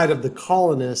on the side of the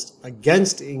colonists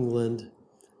against England,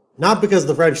 not because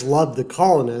the French loved the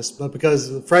colonists, but because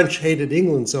the French hated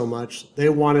England so much, they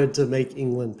wanted to make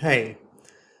England pay.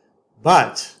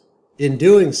 But in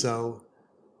doing so,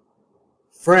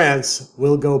 France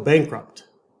will go bankrupt.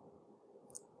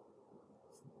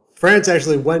 France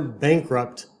actually went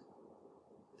bankrupt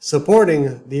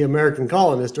supporting the American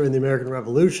colonists during the American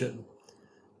Revolution.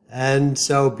 And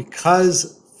so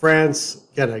because France,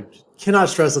 again, I cannot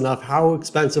stress enough how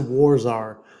expensive wars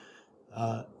are.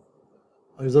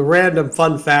 There's a random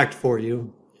fun fact for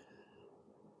you.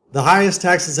 The highest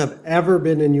taxes have ever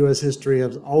been in U.S. history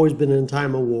have always been in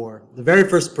time of war. The very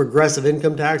first progressive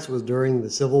income tax was during the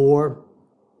Civil War.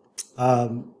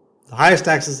 The highest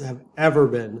taxes have ever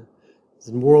been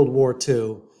in World War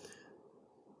II.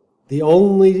 The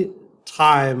only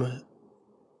time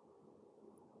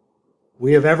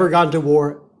we have ever gone to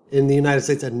war in the United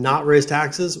States and not raised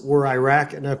taxes were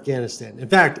Iraq and Afghanistan. In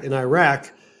fact, in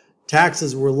Iraq,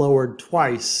 taxes were lowered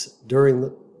twice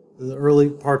during the early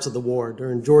parts of the war,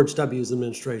 during George W.'s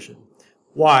administration.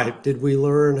 Why? Did we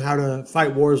learn how to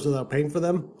fight wars without paying for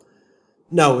them?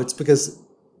 No, it's because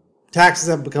taxes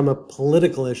have become a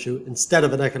political issue instead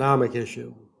of an economic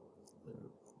issue.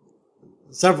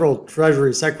 Several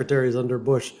Treasury secretaries under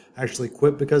Bush actually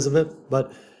quit because of it,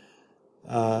 but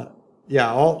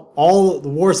yeah, all the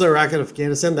wars in Iraq and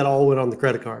Afghanistan, that all went on the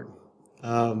credit card.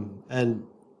 And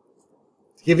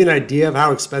to give you an idea of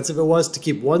how expensive it was, to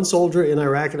keep one soldier in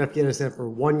Iraq and Afghanistan for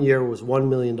 1 year was $1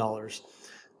 million.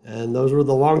 And those were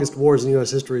the longest wars in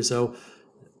U.S. history, so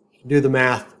you can do the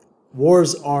math.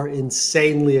 Wars are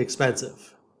insanely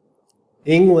expensive.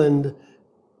 England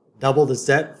doubled its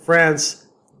debt. France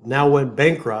now went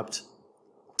bankrupt.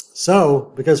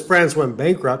 So, because France went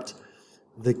bankrupt,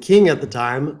 the king at the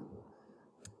time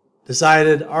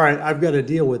decided, all right, I've got to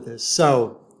deal with this.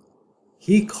 So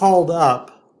he called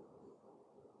up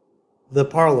the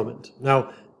parliament.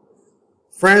 Now,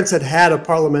 France had a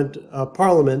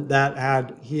parliament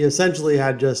that he essentially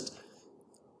had just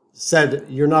said,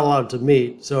 you're not allowed to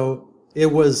meet. So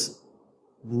it was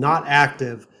not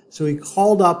active. So he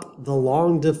called up the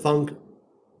long defunct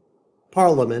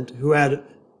parliament,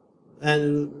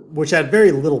 which had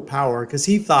very little power, because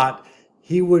he thought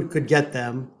he could get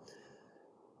them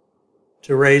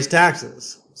to raise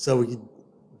taxes so we could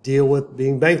deal with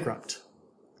being bankrupt.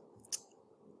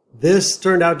 This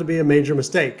turned out to be a major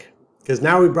mistake, because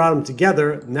now we brought them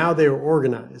together, now they are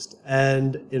organized.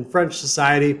 And in French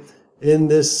society, in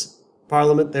this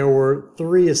parliament, there were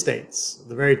 3 estates.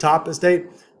 The very top estate,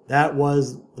 that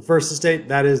was the first estate,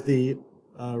 that is the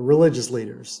religious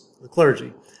leaders, the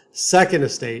clergy. Second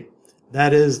estate,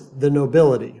 that is the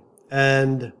nobility.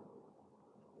 And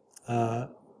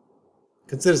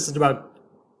consisted of about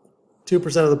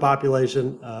 2% of the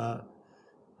population,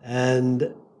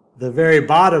 and the very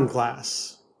bottom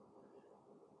class,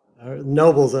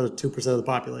 nobles are 2% of the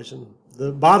population.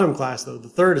 The bottom class, though, the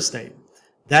third estate,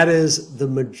 that is the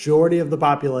majority of the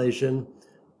population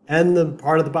and the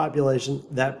part of the population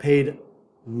that paid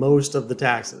most of the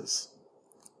taxes.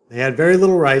 They had very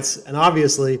little rights, and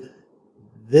obviously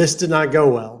this did not go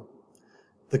well.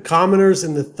 The commoners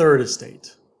in the third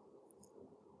estate,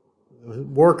 the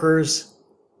workers,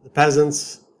 the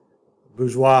peasants,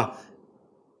 bourgeois,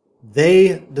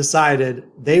 they decided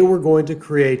they were going to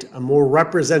create a more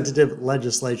representative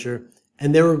legislature,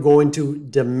 and they were going to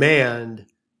demand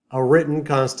a written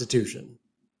constitution.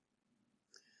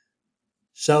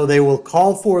 So they will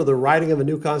call for the writing of a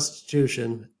new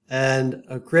constitution and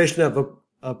a creation of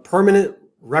a permanent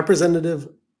representative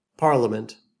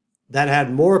parliament that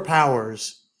had more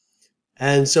powers.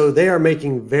 And so they are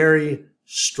making very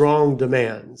strong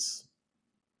demands.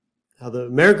 Now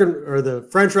the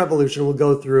French Revolution will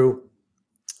go through,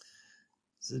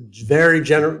 it's a very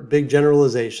big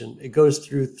generalization. It goes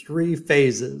through 3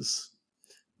 phases.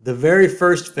 The very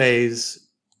first phase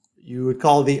you would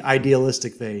call the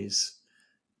idealistic phase.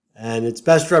 And it's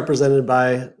best represented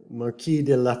by Marquis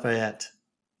de Lafayette.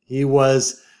 He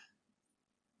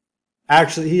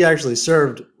actually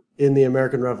served in the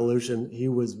American Revolution. He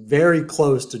was very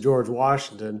close to George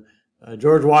Washington.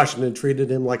 George Washington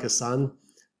treated him like a son.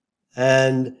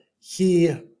 And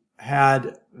he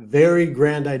had very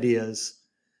grand ideas,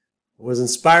 was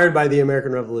inspired by the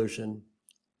American Revolution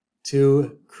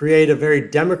to create a very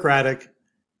democratic,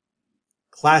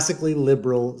 classically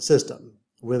liberal system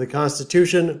with a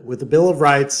constitution, with a Bill of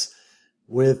Rights,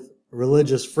 with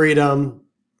religious freedom.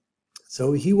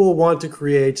 So he will want to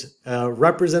create a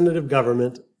representative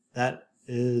government that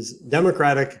is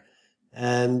democratic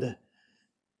and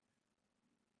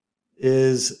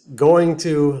is going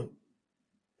to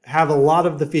have a lot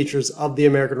of the features of the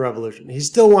American Revolution. He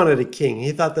still wanted a king.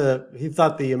 He thought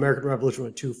the American Revolution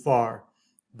went too far,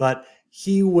 but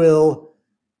he will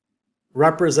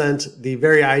represent the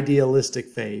very idealistic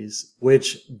phase,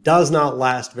 which does not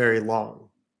last very long.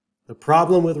 The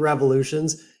problem with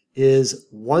revolutions is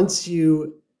once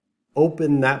you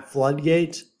open that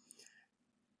floodgate,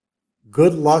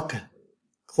 good luck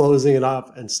closing it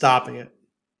up and stopping it.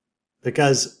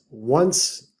 Because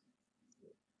once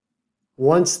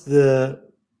the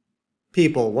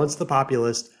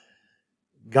populace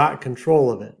got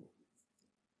control of it,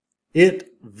 it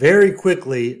very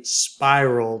quickly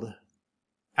spiraled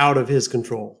out of his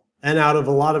control and out of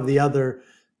a lot of the other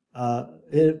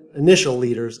initial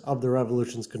leaders of the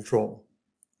revolution's control.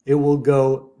 It will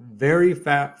go very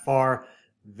far,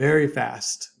 very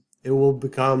fast. It will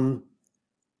become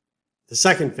the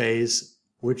second phase,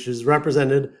 which is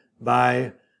represented by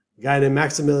a guy named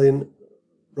Maximilien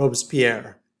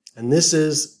Robespierre. And this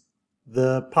is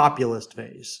the populist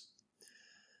phase.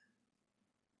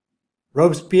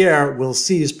 Robespierre will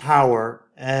seize power,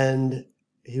 and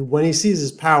when he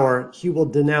seizes power, he will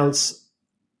denounce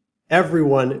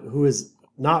everyone who is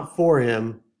not for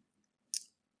him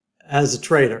as a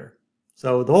traitor.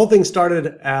 So the whole thing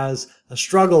started as a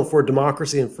struggle for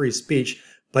democracy and free speech,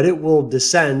 but it will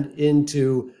descend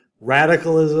into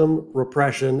radicalism,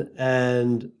 repression,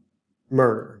 and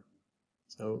murder.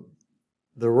 So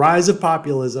the rise of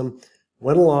populism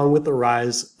went along with the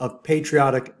rise of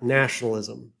patriotic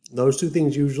nationalism. Those two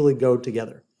things usually go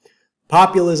together.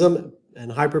 Populism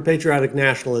and hyper-patriotic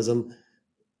nationalism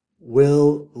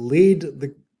will lead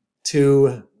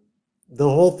to the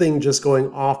whole thing just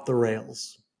going off the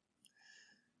rails.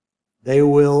 They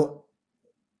will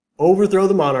overthrow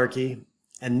the monarchy,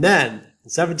 and then in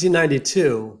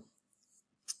 1792,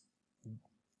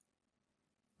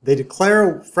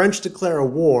 French declare a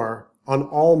war on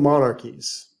all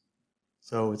monarchies.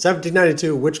 So in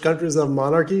 1792, which countries have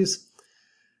monarchies?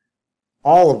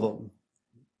 All of them.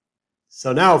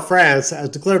 So now France has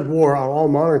declared war on all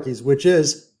monarchies, which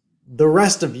is the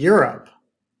rest of Europe,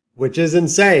 which is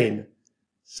insane.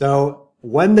 So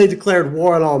when they declared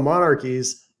war on all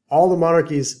the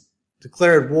monarchies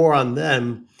declared war on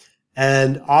them,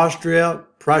 and Austria,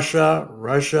 Prussia,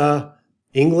 Russia,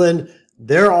 England,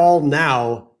 they're all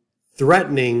now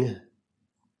threatening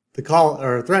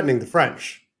the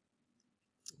French.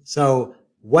 So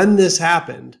when this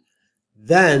happened,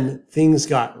 then things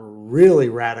got really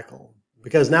radical,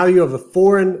 because now you have a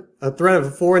threat of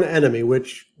a foreign enemy,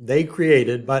 which they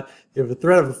created, but you have a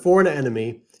threat of a foreign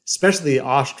enemy, especially the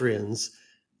Austrians,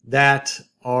 that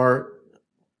are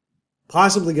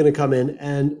possibly going to come in,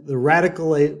 and the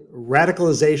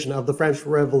radicalization of the French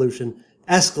Revolution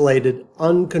escalated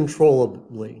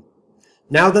uncontrollably.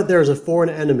 Now that there is a foreign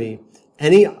enemy,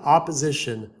 any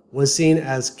opposition was seen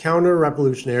as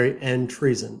counter-revolutionary and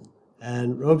treason.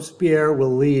 And Robespierre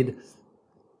will lead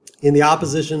in the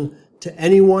opposition to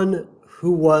anyone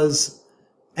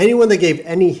that gave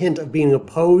any hint of being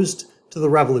opposed to the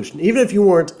revolution. Even if you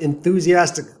weren't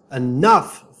enthusiastic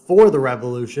enough for the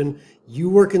revolution, you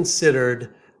were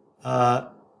considered a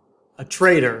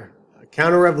traitor, a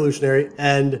counter-revolutionary,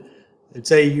 and they'd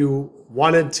say you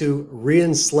wanted to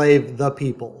re-enslave the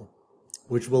people,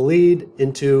 which will lead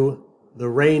into the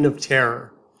Reign of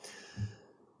Terror.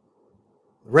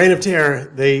 The Reign of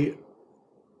Terror, they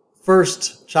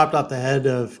first chopped off the head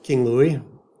of King Louis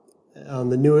on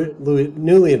the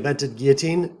newly invented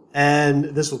guillotine, and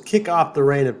this will kick off the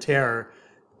Reign of Terror,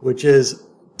 which is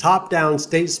top-down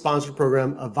state-sponsored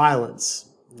program of violence.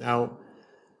 Now,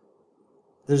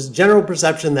 there's a general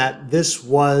perception that this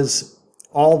was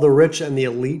all the rich and the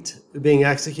elite being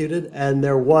executed, and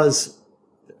there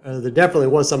definitely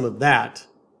was some of that.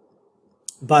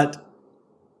 But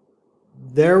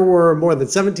there were more than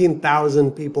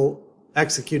 17,000 people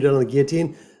executed on the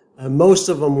guillotine. Most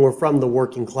of them were from the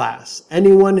working class.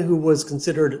 Anyone who was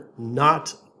considered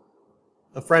not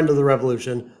a friend of the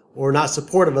revolution or not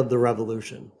supportive of the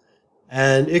revolution.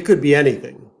 And it could be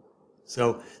anything.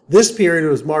 So this period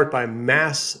was marked by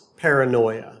mass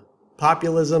paranoia.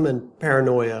 Populism and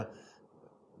paranoia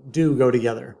do go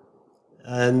together.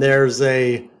 And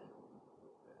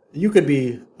you could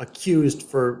be accused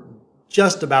for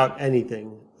just about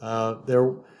anything.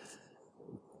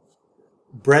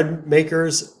 Bread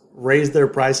makers raised their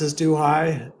prices too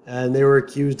high, and they were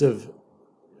accused of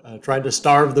trying to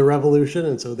starve the revolution,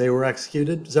 and so they were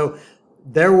executed. So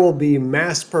there will be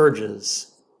mass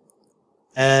purges,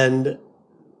 and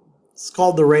it's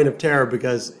called the Reign of Terror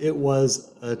because it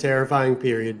was a terrifying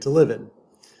period to live in.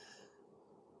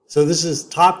 So this is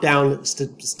top-down,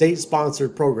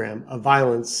 state-sponsored program of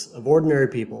violence of ordinary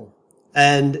people,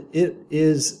 and it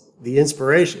is the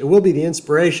inspiration. It will be the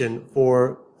inspiration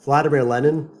for Vladimir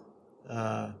Lenin,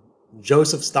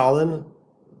 Joseph Stalin,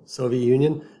 Soviet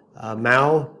Union,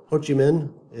 Mao, Ho Chi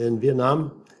Minh in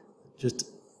Vietnam,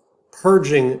 just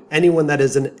purging anyone that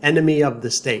is an enemy of the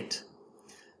state.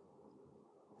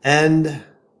 And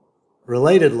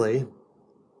relatedly,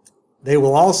 they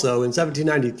will also, in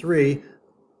 1793,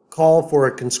 call for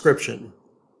a conscription.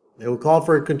 They will call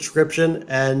for a conscription,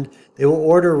 and they will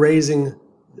order raising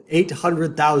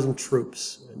 800,000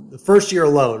 troops. The first year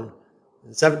alone,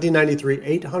 in 1793,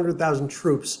 800,000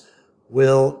 troops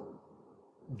will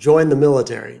join the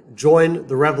military, join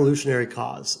the revolutionary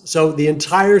cause. So the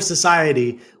entire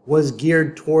society was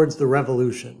geared towards the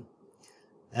revolution.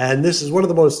 And this is one of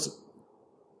the most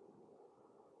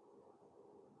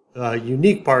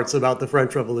unique parts about the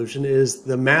French Revolution is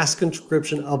the mass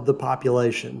conscription of the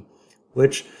population,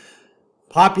 which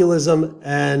populism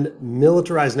and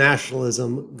militarized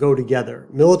nationalism go together.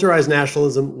 Militarized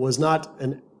nationalism was not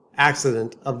an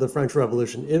accident of the French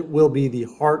Revolution. It will be the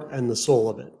heart and the soul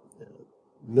of it.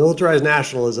 Militarized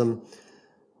nationalism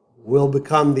will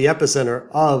become the epicenter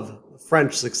of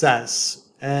French success,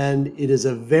 and it is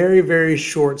a very, very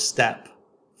short step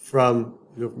from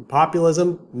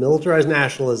populism, militarized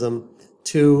nationalism,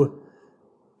 to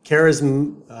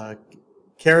charismatic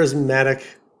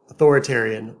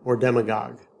authoritarian or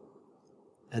demagogue.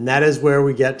 And that is where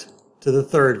we get to the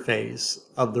third phase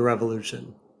of the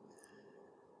revolution.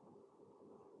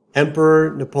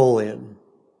 Emperor Napoleon.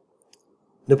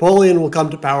 Napoleon will come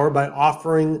to power by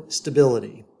offering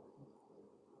stability.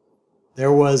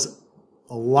 There was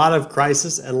a lot of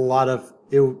crisis and a lot of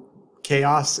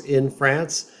chaos in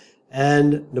France,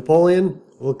 and Napoleon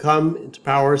will come into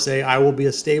power, say, I will be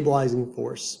a stabilizing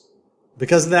force.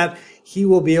 Because of that, he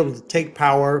will be able to take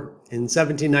power in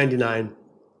 1799,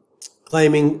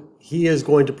 claiming he is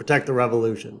going to protect the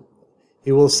revolution.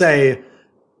 He will say,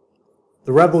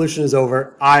 the revolution is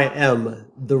over, I am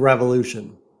the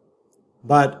revolution.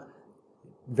 But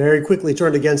very quickly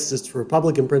turned against his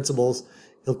Republican principles,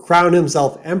 he'll crown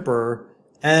himself emperor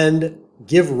and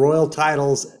give royal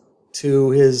titles to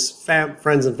his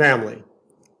friends and family.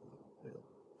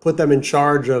 Put them in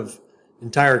charge of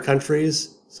entire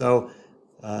countries. So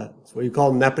it's what you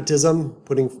call nepotism,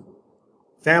 putting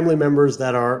family members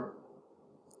that are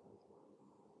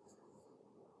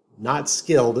not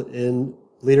skilled in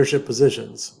leadership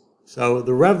positions. So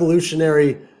the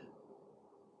revolutionary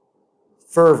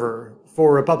fervor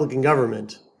for Republican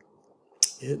government,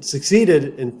 it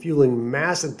succeeded in fueling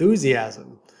mass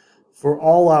enthusiasm for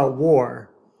all-out war.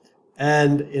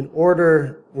 And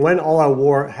when all-out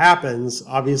war happens,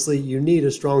 obviously you need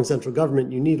a strong central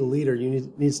government, you need a leader,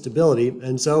 you need stability.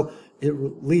 And so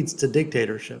it leads to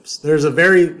dictatorships. There's a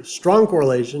very strong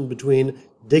correlation between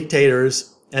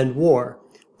dictators and war,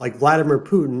 like Vladimir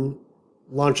Putin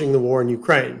launching the war in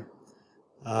Ukraine.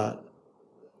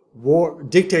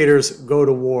 Dictators go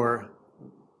to war.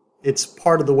 It's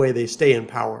part of the way they stay in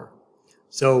power.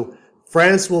 So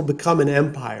France will become an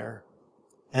empire.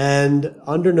 And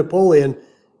under Napoleon,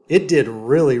 it did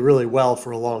really, really well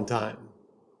for a long time.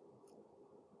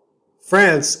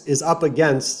 France is up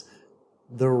against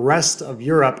the rest of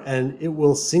Europe, and it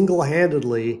will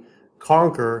single-handedly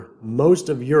conquer most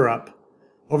of Europe.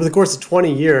 Over the course of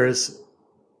 20 years,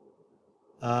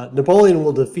 Napoleon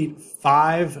will defeat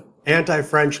 5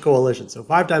 anti-French coalitions. So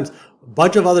 5 times a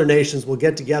bunch of other nations will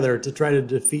get together to try to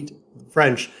defeat the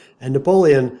French. And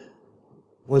Napoleon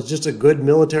was just a good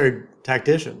military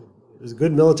tactician. He was a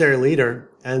good military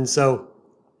leader. And so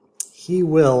he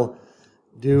will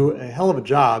do a hell of a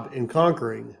job in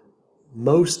conquering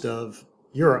most of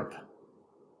Europe.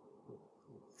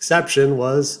 Exception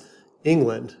was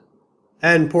England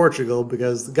and Portugal,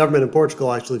 because the government in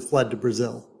Portugal actually fled to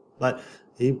Brazil. But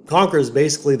he conquers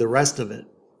basically the rest of it.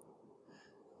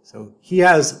 So he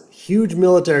has huge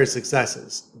military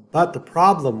successes. But the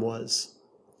problem was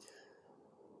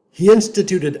he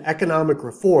instituted economic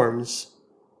reforms,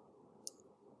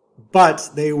 but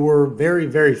they were very,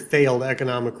 very failed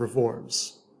economic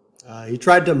reforms. He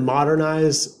tried to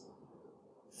modernize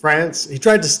France. He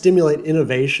tried to stimulate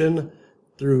innovation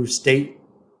through state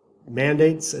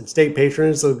mandates and state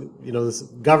patronage. So, this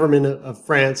government of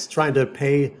France trying to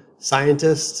pay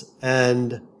scientists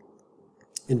and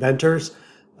inventors.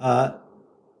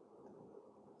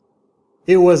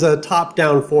 It was a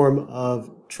top-down form of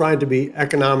trying to be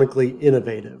economically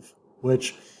innovative,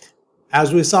 which,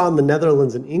 as we saw in the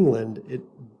Netherlands and England, it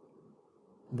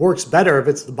works better if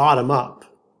it's the bottom up.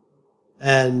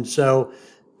 And so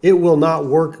it will not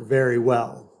work very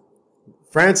well.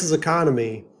 France's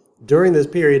economy during this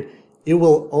period, it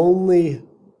will only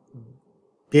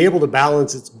be able to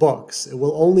balance its books. It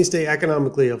will only stay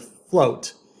economically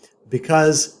afloat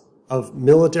because of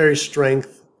military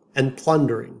strength and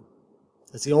plundering.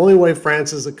 That's the only way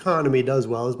France's economy does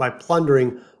well, is by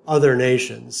plundering other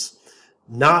nations,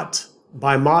 not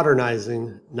by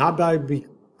modernizing, not by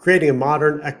creating a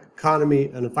modern economy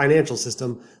and a financial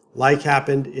system like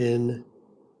happened in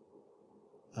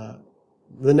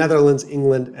the Netherlands,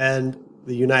 England, and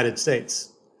the United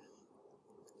States.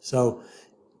 So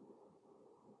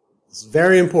it's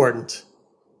very important.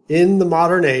 In the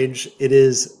modern age, it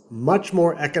is much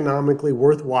more economically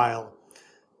worthwhile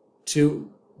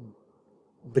to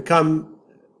become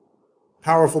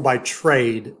powerful by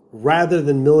trade rather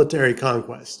than military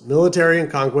conquest. Military and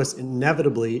conquest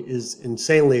inevitably is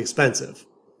insanely expensive.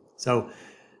 So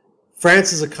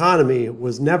France's economy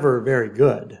was never very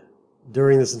good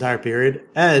during this entire period,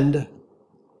 and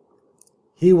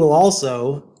he will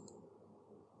also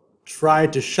try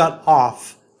to shut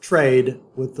off trade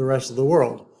with the rest of the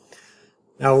world.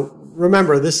 Now,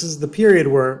 remember, this is the period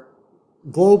where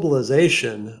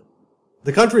globalization,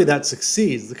 the countries that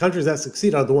succeed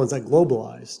are the ones that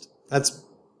globalized. That's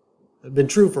been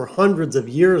true for hundreds of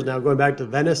years now, going back to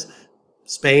Venice,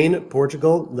 Spain,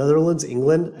 Portugal, Netherlands,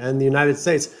 England, and the United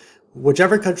States.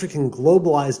 Whichever country can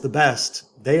globalize the best,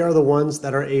 they are the ones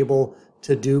that are able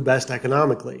to do best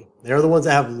economically. They are the ones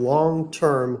that have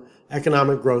long-term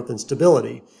economic growth and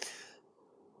stability.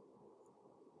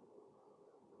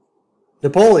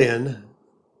 Napoleon,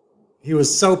 he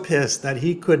was so pissed that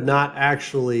he could not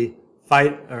actually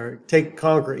fight or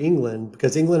conquer England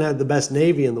because England had the best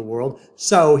navy in the world.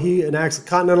 So he enacts a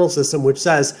continental system which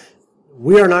says,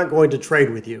 we are not going to trade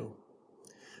with you.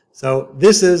 So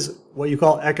this is what you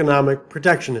call economic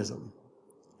protectionism.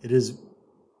 It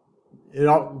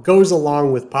goes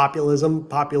along with populism.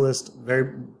 Populists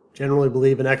very generally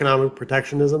believe in economic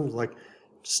protectionism, like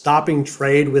stopping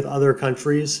trade with other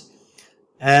countries.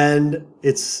 And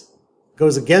it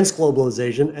goes against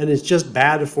globalization, and it's just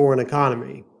bad for an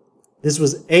economy. This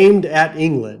was aimed at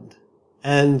England.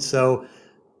 And so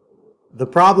the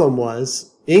problem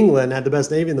was England had the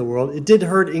best navy in the world. It did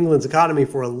hurt England's economy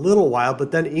for a little while,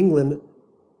 but then England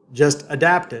just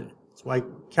adapted. That's why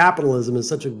capitalism is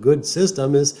such a good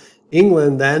system, is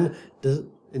England then,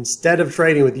 instead of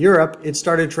trading with Europe, it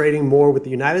started trading more with the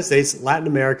United States, Latin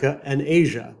America, and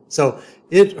Asia. So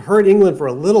it hurt England for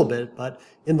a little bit, but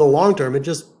in the long term, it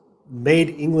just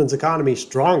made England's economy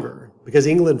stronger because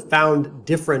England found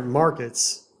different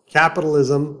markets.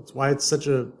 Capitalism, that's why it's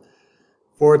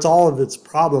for all of its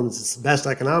problems, it's the best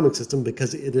economic system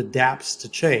because it adapts to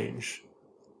change.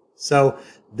 So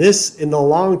this, in the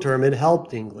long term, it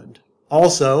helped England.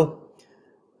 Also,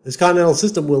 this continental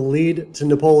system will lead to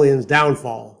Napoleon's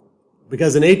downfall.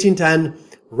 Because in 1810,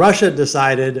 Russia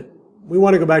decided we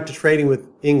want to go back to trading with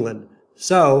England.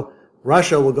 So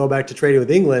Russia will go back to trading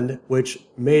with England, which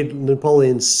made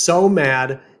Napoleon so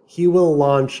mad, he will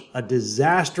launch a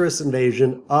disastrous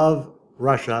invasion of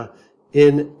Russia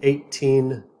in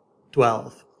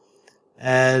 1812.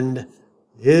 And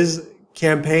his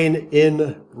campaign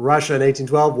in Russia in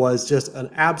 1812 was just an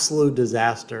absolute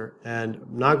disaster. And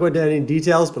I'm not going into any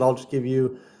details, but I'll just give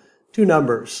you two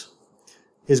numbers.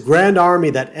 His grand army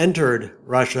that entered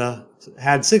Russia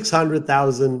had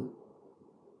 600,000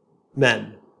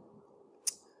 men.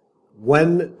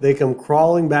 When they come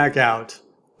crawling back out,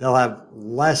 they'll have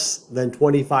less than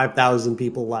 25,000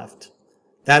 people left.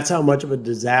 That's how much of a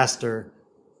disaster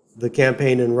the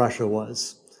campaign in Russia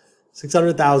was.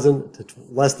 600,000 to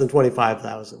less than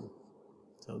 25,000.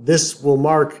 So this will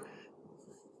mark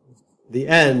the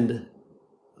end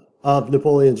of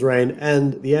Napoleon's reign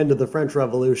and the end of the French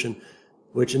Revolution,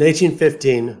 which in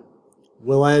 1815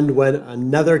 will end when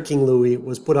another King Louis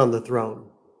was put on the throne.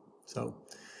 So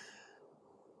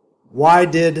why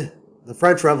did the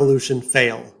French Revolution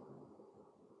fail?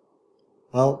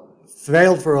 Well,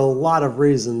 failed for a lot of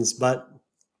reasons, but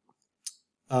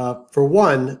for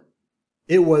one,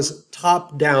 it was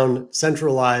top-down,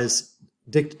 centralized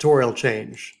dictatorial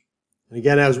change. And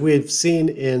again, as we've seen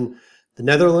in the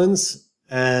Netherlands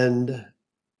and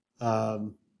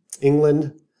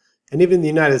England, and even the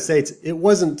United States, it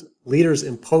wasn't leaders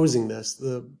imposing this.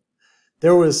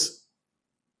 There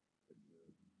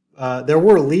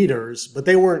were leaders, but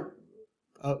they weren't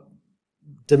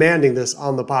demanding this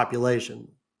on the population.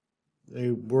 They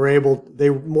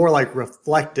more like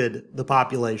reflected the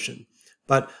population.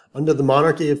 But under the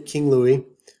monarchy of King Louis,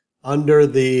 under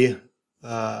the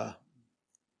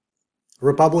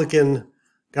Republican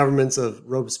governments of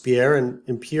Robespierre and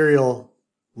imperial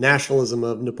nationalism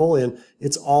of Napoleon,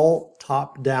 it's all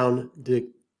top-down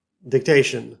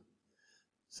dictation.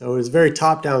 So it's a very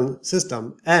top-down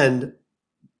system. And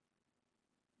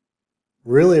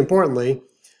really importantly,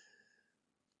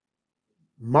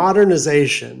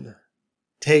 modernization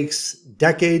takes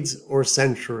decades or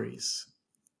centuries.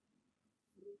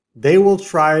 They will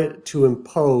try to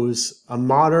impose a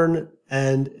modern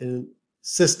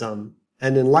system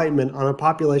and enlightenment on a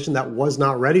population that was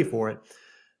not ready for it.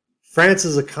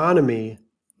 France's economy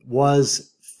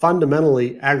was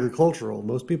fundamentally agricultural.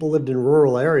 Most people lived in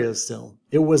rural areas still.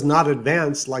 It was not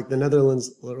advanced like the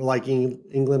Netherlands or like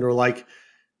England or like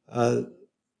the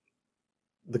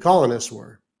colonists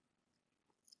were.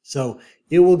 So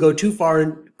it will go too far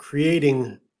in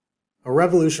creating a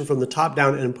revolution from the top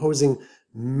down and imposing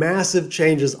massive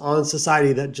changes on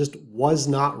society that just was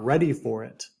not ready for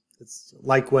it. It's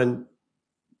like when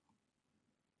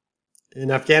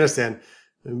in Afghanistan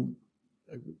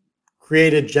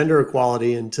created gender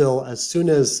equality until as soon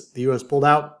as the US pulled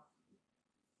out,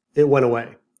 it went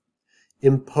away.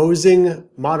 Imposing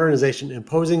modernization,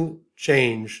 imposing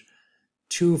change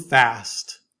too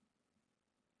fast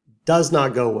does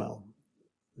not go well.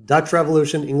 Dutch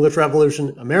Revolution, English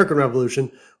Revolution, American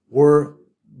Revolution were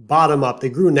bottom up. They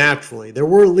grew naturally. There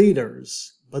were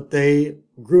leaders, but they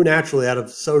grew naturally out of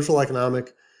social,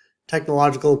 economic,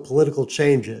 technological, political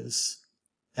changes.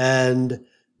 And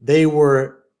they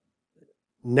were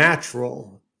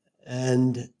natural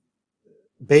and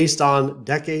based on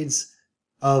decades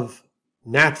of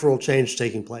natural change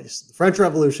taking place. The French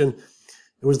Revolution,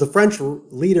 it was the French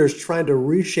leaders trying to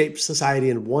reshape society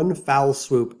in one foul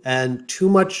swoop, and too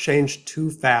much change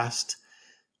too fast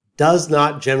does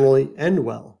not generally end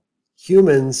well.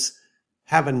 Humans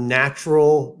have a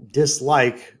natural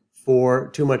dislike for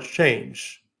too much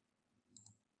change.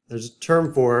 There's a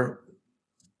term for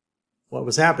what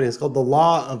was happening. It's called the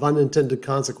law of unintended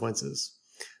consequences.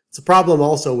 It's a problem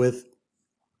also with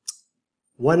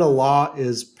when a law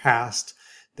is passed,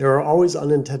 there are always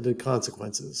unintended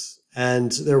consequences.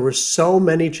 And there were so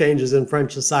many changes in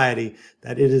French society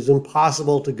that it is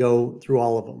impossible to go through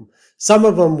all of them. Some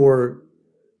of them were,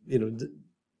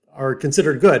 are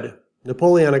considered good.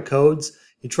 Napoleonic codes,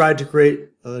 he tried to create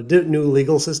a new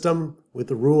legal system with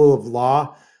the rule of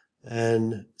law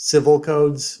and civic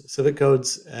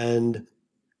codes, and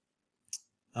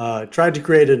tried to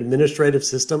create an administrative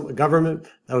system, a government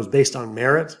that was based on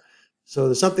merit. So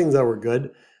there's some things that were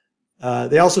good.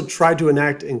 They also tried to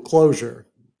enact enclosure.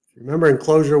 Remember,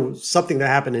 enclosure was something that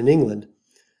happened in England,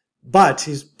 but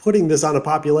he's putting this on a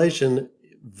population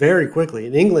very quickly.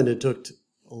 In England, it took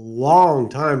a long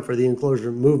time for the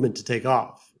enclosure movement to take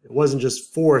off. It wasn't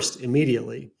just forced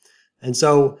immediately. And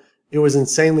so it was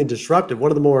insanely disruptive.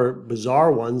 One of the more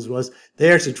bizarre ones was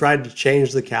they actually tried to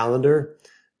change the calendar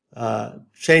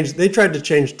They tried to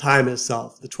change time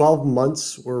itself. The 12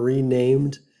 months were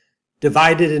renamed,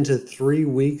 divided into 3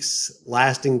 weeks,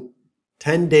 lasting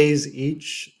 10 days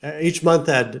each. Each month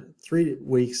had 3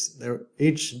 weeks.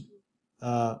 Each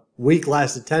week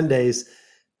lasted 10 days,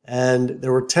 and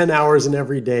there were 10 hours in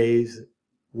every day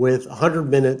with 100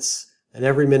 minutes, and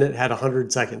every minute had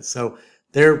 100 seconds. So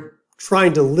they're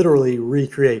trying to literally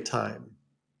recreate time.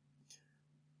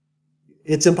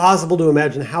 It's impossible to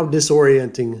imagine how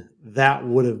disorienting that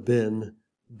would have been,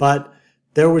 but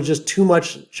there was just too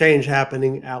much change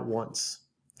happening at once.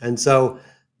 And so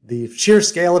the sheer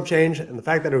scale of change and the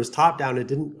fact that it was top down, it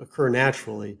didn't occur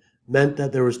naturally, meant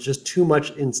that there was just too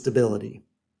much instability.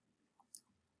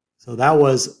 So that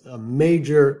was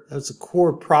that's a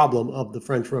core problem of the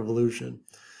French Revolution.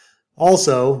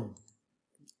 Also,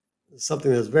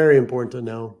 something that's very important to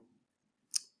know,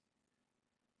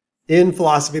 in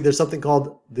philosophy, there's something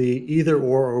called the either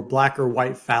or black or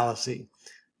white fallacy.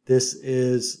 This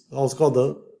is also called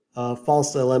the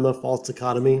false dilemma, false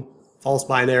dichotomy, false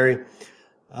binary.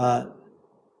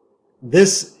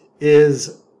 This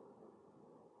is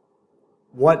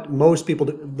what most people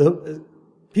do. The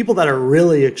people that are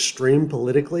really extreme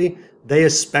politically, they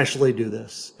especially do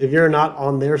this. If you're not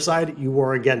on their side, you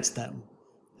are against them.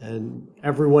 And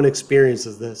everyone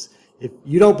experiences this. If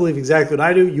you don't believe exactly what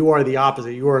I do, you are the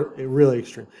opposite. You are really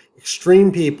extreme.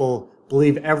 Extreme people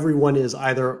believe everyone is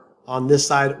either on this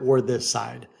side or this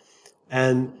side.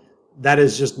 And that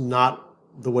is just not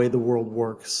the way the world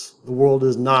works. The world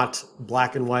is not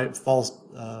black and white, false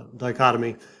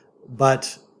dichotomy.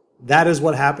 But that is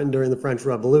what happened during the French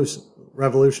Revolution.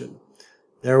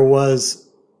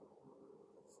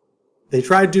 They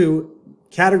tried to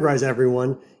categorize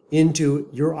everyone into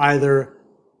you're either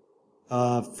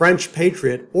a French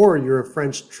patriot or you're a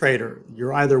French traitor.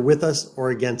 You're either with us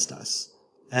or against us.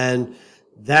 And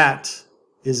that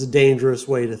is a dangerous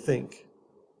way to think.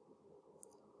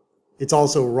 It's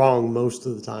also wrong most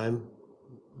of the time,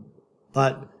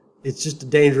 but it's just a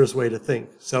dangerous way to think.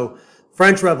 So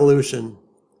French Revolution,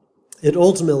 it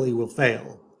ultimately will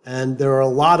fail. And there are a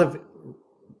lot of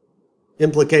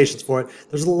implications for it.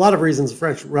 There's a lot of reasons the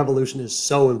French Revolution is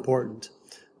so important.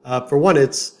 For one,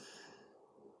 it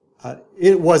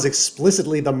was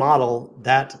explicitly the model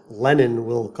that Lenin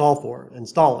will call for, and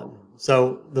Stalin.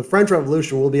 So the French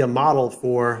Revolution will be a model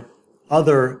for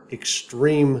other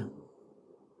extreme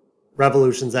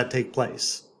revolutions that take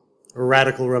place, or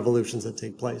radical revolutions that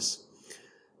take place.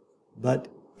 But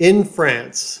in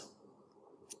France,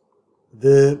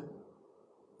 the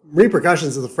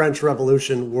repercussions of the French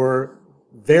Revolution were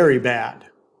very bad.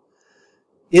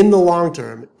 In the long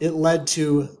term, it led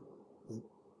to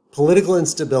political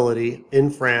instability in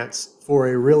France for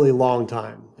a really long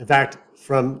time. In fact,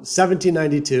 from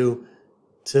 1792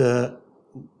 to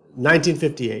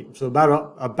 1958, so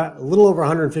about a little over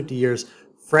 150 years,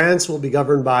 France will be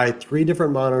governed by 3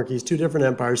 different monarchies, 2 different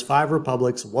empires, 5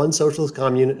 republics, 1 socialist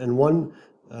commune, and 1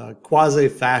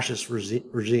 quasi-fascist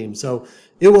regime. So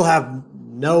it will have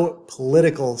no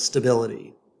political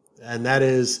stability, and that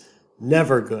is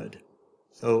never good.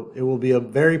 So it will be a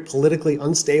very politically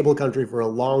unstable country for a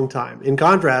long time. In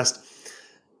contrast,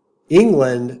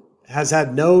 England has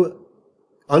had no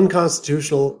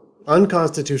unconstitutional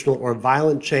or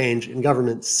violent change in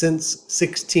government since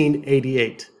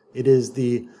 1688. It is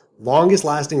the longest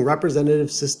lasting representative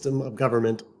system of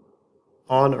government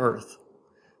on earth.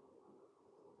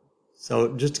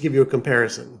 So just to give you a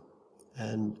comparison,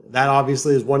 and that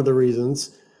obviously is one of the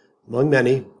reasons, among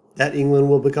many, that England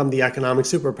will become the economic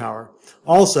superpower.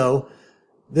 Also,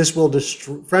 this will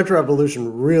French Revolution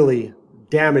really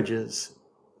damages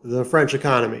the French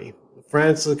economy. The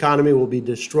French economy will be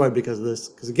destroyed because of this.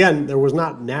 Because again, there was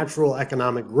not natural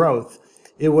economic growth.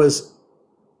 It was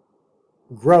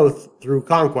growth through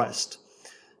conquest.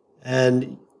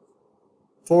 And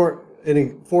for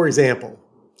example,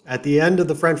 at the end of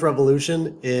the French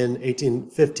Revolution in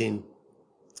 1815,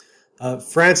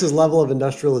 France's level of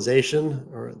industrialization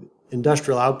or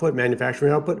industrial output,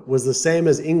 manufacturing output, was the same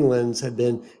as England's had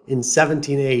been in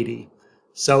 1780.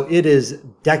 So it is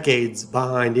decades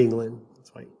behind England.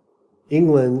 That's why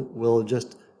England will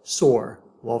just soar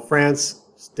while France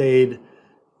declined.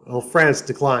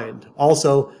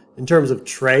 Also, in terms of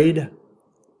trade,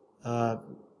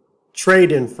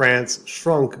 trade in France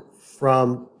shrunk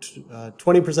from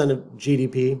 20% of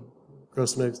GDP,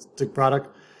 gross domestic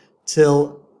product,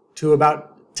 to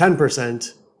about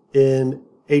 10% in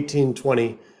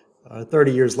 1820,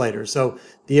 30 years later. So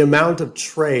the amount of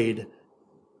trade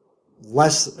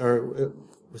was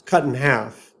cut in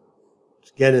half.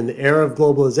 Again, in the era of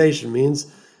globalization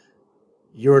means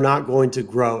you're not going to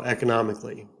grow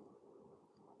economically.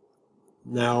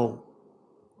 Now,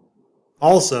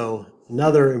 also,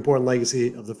 another important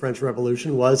legacy of the French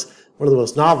Revolution was, one of the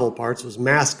most novel parts was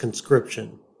mass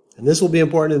conscription. And this will be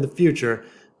important in the future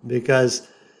because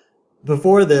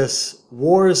before this,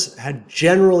 wars had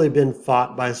generally been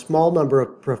fought by a small number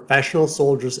of professional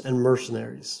soldiers and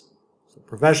mercenaries. So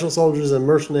professional soldiers and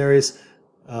mercenaries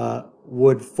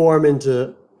would form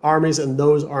into armies, and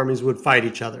those armies would fight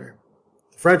each other.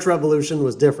 The French Revolution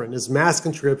was different. It's mass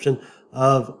conscription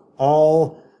of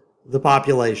all the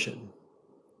population.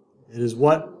 It is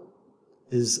what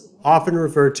is often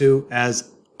referred to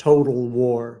as total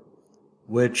war,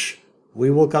 which we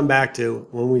will come back to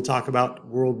when we talk about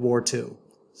World War II.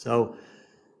 So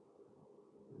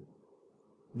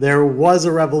there was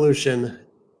a revolution,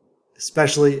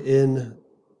 especially in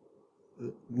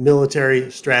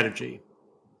military strategy.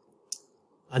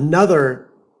 Another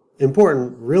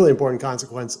important, really important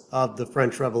consequence of the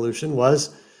French Revolution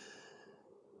was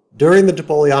during the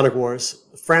Napoleonic Wars,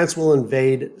 France will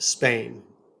invade Spain.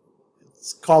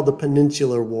 It's called the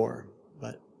Peninsular War,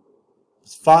 but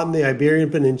it's fought in the Iberian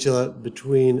Peninsula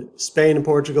between Spain and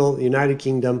Portugal, the United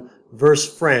Kingdom,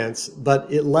 versus France,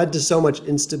 but it led to so much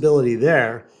instability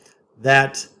there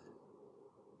that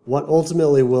what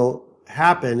ultimately will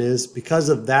happen is, because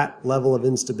of that level of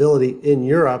instability in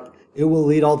Europe, it will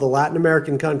lead all the Latin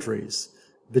American countries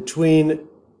between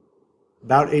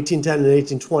about 1810 and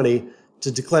 1820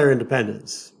 to declare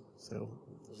independence. So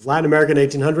Latin America in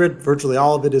 1800, virtually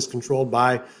all of it is controlled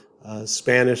by a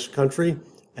Spanish country,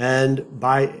 and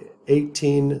by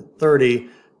 1830,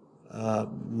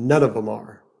 none of them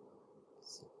are.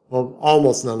 Well,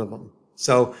 almost none of them.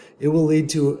 So it will lead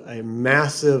to a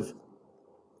massive,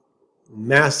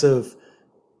 massive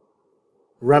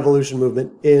revolution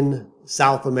movement in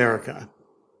South America.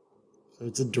 So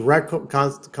it's a direct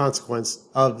consequence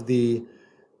of the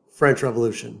French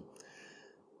Revolution.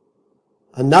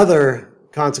 Another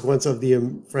consequence of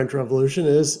the French Revolution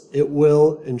is it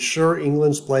will ensure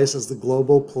England's place as the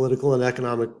global political and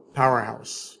economic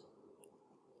powerhouse.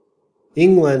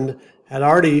 England had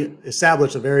already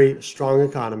established a very strong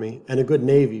economy and a good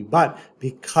navy, but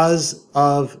because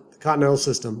of the continental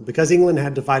system, because England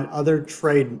had to find other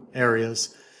trade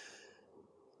areas,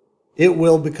 it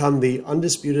will become the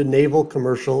undisputed naval,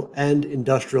 commercial, and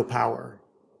industrial power.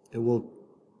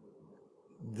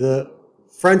 The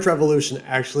French Revolution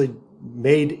actually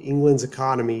made England's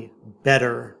economy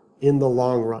better in the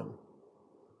long run.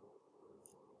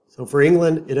 So for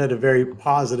England, it had a very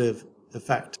positive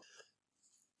effect.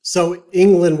 So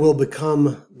England will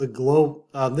become the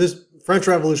this French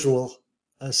Revolution will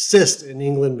assist in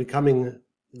England becoming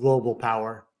global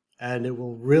power, and it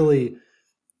will really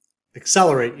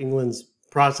accelerate England's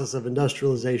process of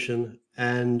industrialization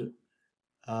and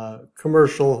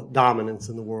commercial dominance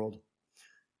in the world.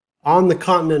 On the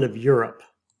continent of Europe,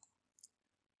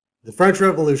 the French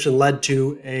Revolution led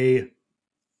to a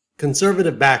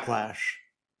conservative backlash.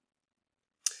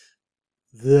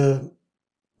 The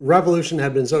revolution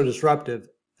had been so disruptive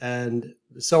and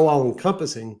so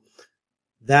all-encompassing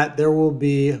that there will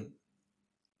be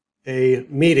a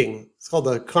meeting. It's called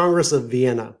the Congress of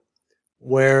Vienna,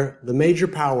 where the major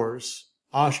powers,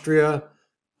 Austria,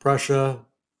 Prussia,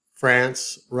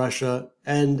 France, Russia,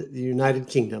 and the United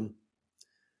Kingdom,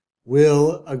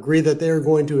 will agree that they are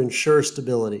going to ensure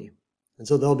stability. And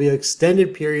so there'll be an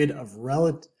extended period of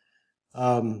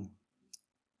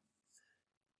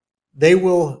they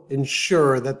will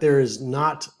ensure that there is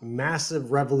not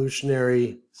massive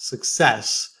revolutionary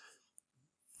success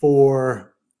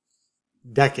for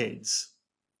decades.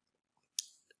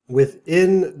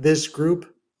 Within this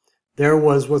group, there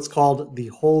was what's called the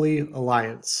Holy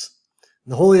Alliance.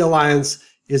 The Holy Alliance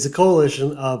is a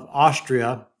coalition of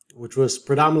Austria, which was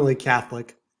predominantly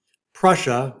Catholic,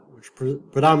 Prussia, which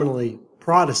predominantly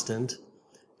Protestant,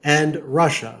 and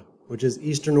Russia, which is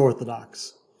Eastern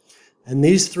Orthodox. And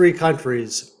these three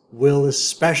countries will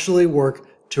especially work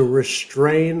to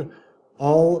restrain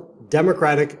all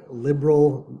democratic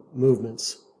liberal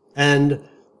movements and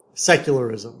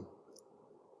secularism.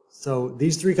 So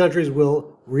these three countries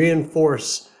will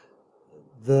reinforce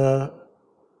the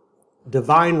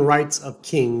divine rights of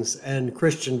kings and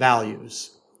Christian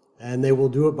values, and they will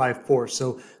do it by force.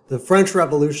 So the French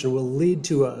Revolution will lead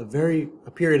to a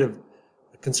period of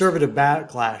conservative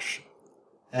backlash,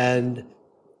 and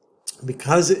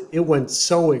because it went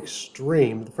so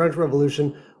extreme, the French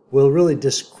Revolution will really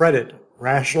discredit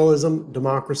rationalism,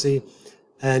 democracy,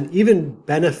 and even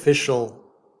beneficial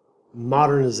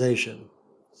modernization.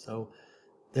 So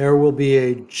there will be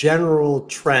a general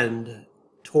trend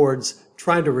towards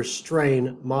trying to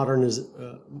restrain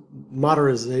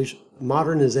modernization,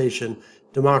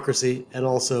 democracy, and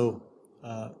also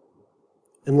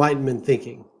Enlightenment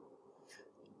thinking.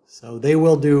 So they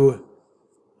will do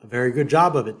a very good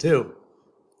job of it too,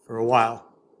 for a while.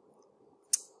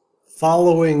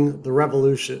 Following the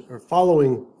revolution, or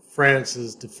following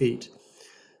France's defeat,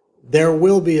 there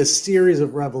will be a series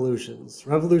of revolutions.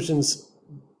 Revolutions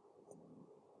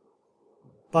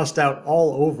bust out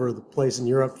all over the place in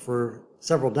Europe for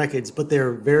several decades, but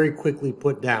they're very quickly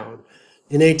put down.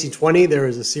 In 1820, there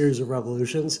is a series of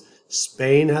revolutions.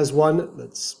 Spain has one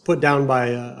that's put down by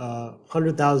a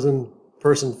 100,000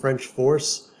 person French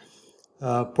force.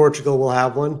 Portugal will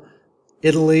have one.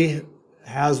 Italy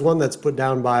has one that's put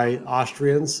down by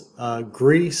Austrians.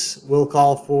 Greece will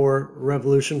call for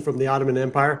revolution from the Ottoman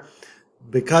Empire.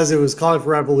 Because it was calling for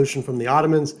revolution from the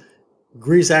Ottomans,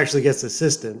 Greece actually gets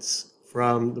assistance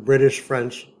from the British,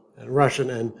 French, and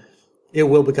Russian, and it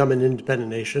will become an independent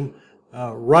nation.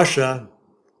 Russia,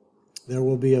 there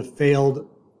will be a failed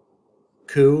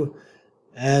coup.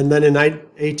 And then in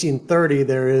 1830,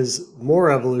 there is more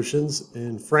revolutions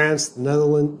in France, the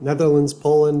Netherlands,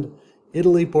 Poland,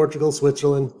 Italy, Portugal,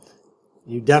 Switzerland.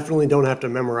 You definitely don't have to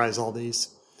memorize all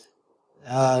these.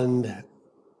 And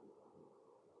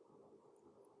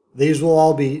these will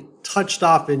all be touched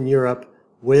off in Europe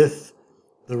with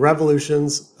the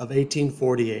revolutions of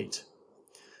 1848.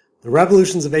 The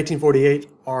revolutions of 1848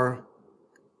 are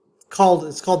called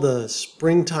the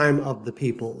springtime of the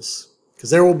peoples, because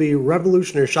there will be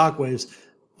revolutionary shockwaves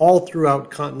all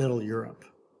throughout continental Europe.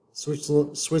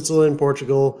 Switzerland,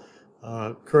 Portugal,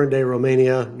 current-day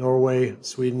Romania, Norway,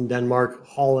 Sweden, Denmark,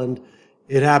 Holland.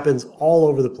 It happens all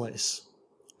over the place.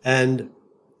 And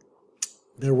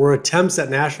there were attempts at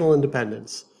national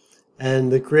independence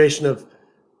and the creation of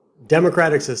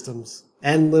democratic systems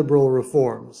and liberal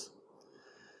reforms.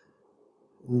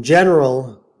 In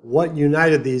general, what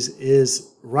united these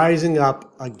is rising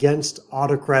up against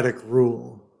autocratic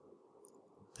rule.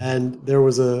 And there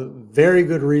was a very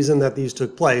good reason that these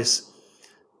took place,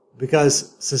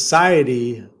 because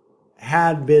society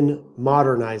had been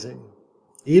modernizing.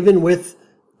 Even with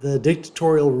the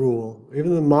dictatorial rule,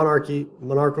 even the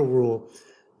monarchical rule,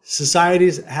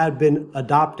 societies had been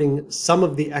adopting some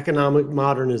of the economic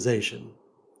modernization.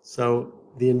 So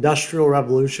the Industrial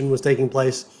Revolution was taking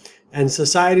place, and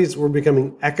societies were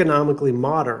becoming economically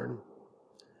modern.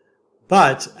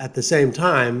 But at the same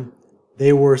time,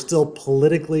 they were still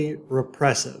politically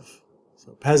repressive.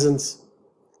 So peasants,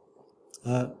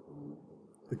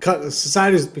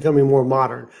 society is becoming more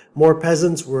modern. More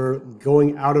peasants were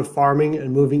going out of farming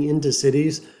and moving into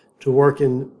cities to work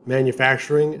in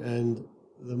manufacturing and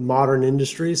the modern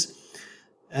industries.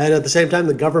 And at the same time,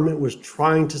 the government was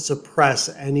trying to suppress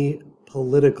any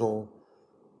political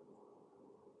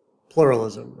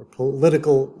pluralism or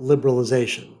political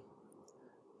liberalization.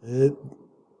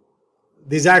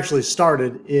 These actually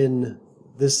started in,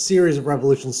 this series of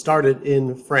revolutions started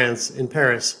in France, in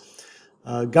Paris.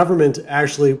 Government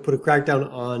actually put a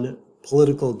crackdown on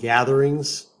political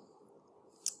gatherings,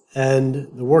 and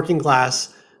the working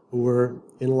class, who were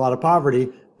in a lot of poverty,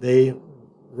 they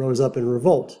rose up in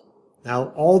revolt. Now,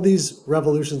 all these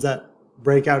revolutions that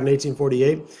break out in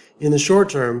 1848, in the short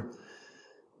term,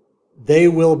 they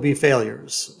will be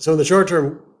failures. So in the short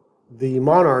term, the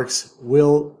monarchs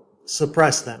will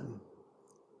suppress them.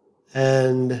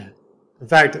 And in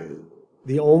fact,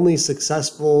 the only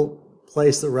successful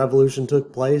place the revolution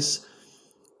took place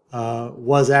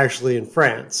was actually in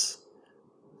France.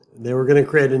 They were going to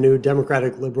create a new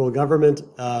democratic liberal government,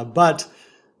 but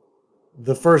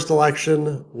the first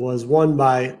election was won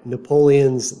by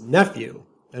Napoleon's nephew.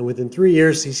 And within 3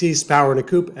 years, he seized power in a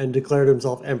coup and declared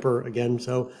himself emperor again.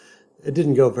 So it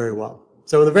didn't go very well.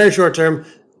 So in the very short term,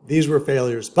 these were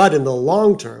failures. But in the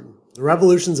long term, the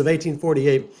revolutions of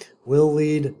 1848 will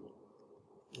lead,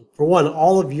 for one,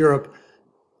 all of Europe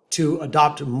to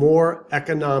adopt more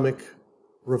economic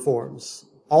reforms.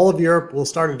 All of Europe will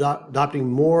start adopting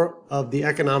more of the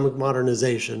economic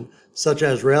modernization, such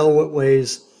as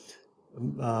railways,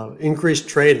 increased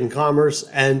trade and commerce,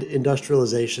 and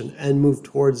industrialization, and move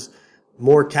towards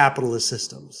more capitalist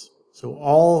systems. So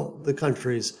all the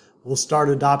countries will start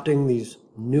adopting these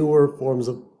newer forms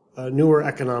of newer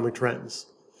economic trends.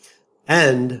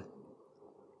 And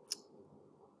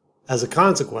as a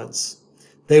consequence,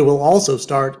 they will also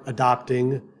start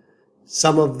adopting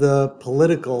some of the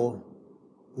political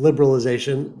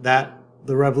liberalization that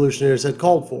the revolutionaries had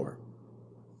called for.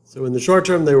 So in the short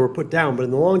term, they were put down, but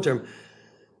in the long term,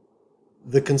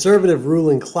 the conservative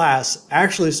ruling class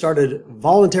actually started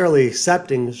voluntarily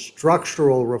accepting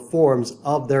structural reforms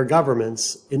of their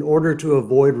governments in order to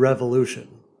avoid revolution.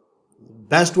 The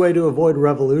best way to avoid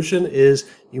revolution is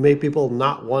you make people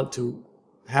not want to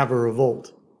have a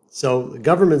revolt. So the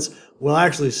governments will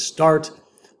actually start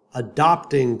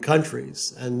adopting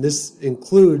countries, and this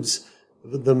includes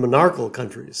the monarchical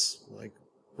countries like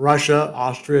Russia,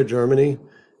 Austria, Germany,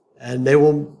 and they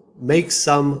will make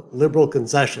some liberal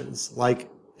concessions like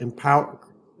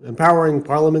empowering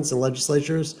parliaments and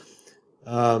legislatures,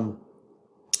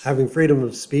 having freedom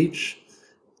of speech,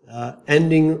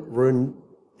 ending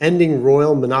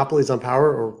royal monopolies on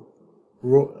power,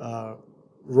 or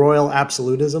royal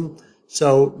absolutism.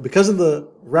 So because of the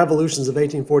revolutions of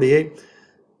 1848,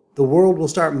 the world will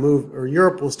start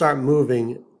Europe will start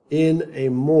moving in a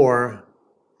more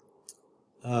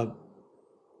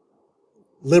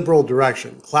liberal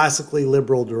direction, classically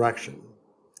liberal direction,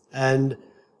 and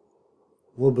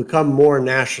will become more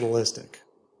nationalistic.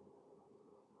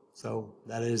 So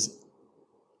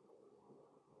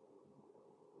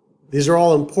these are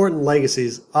all important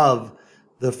legacies of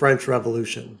the French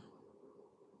Revolution.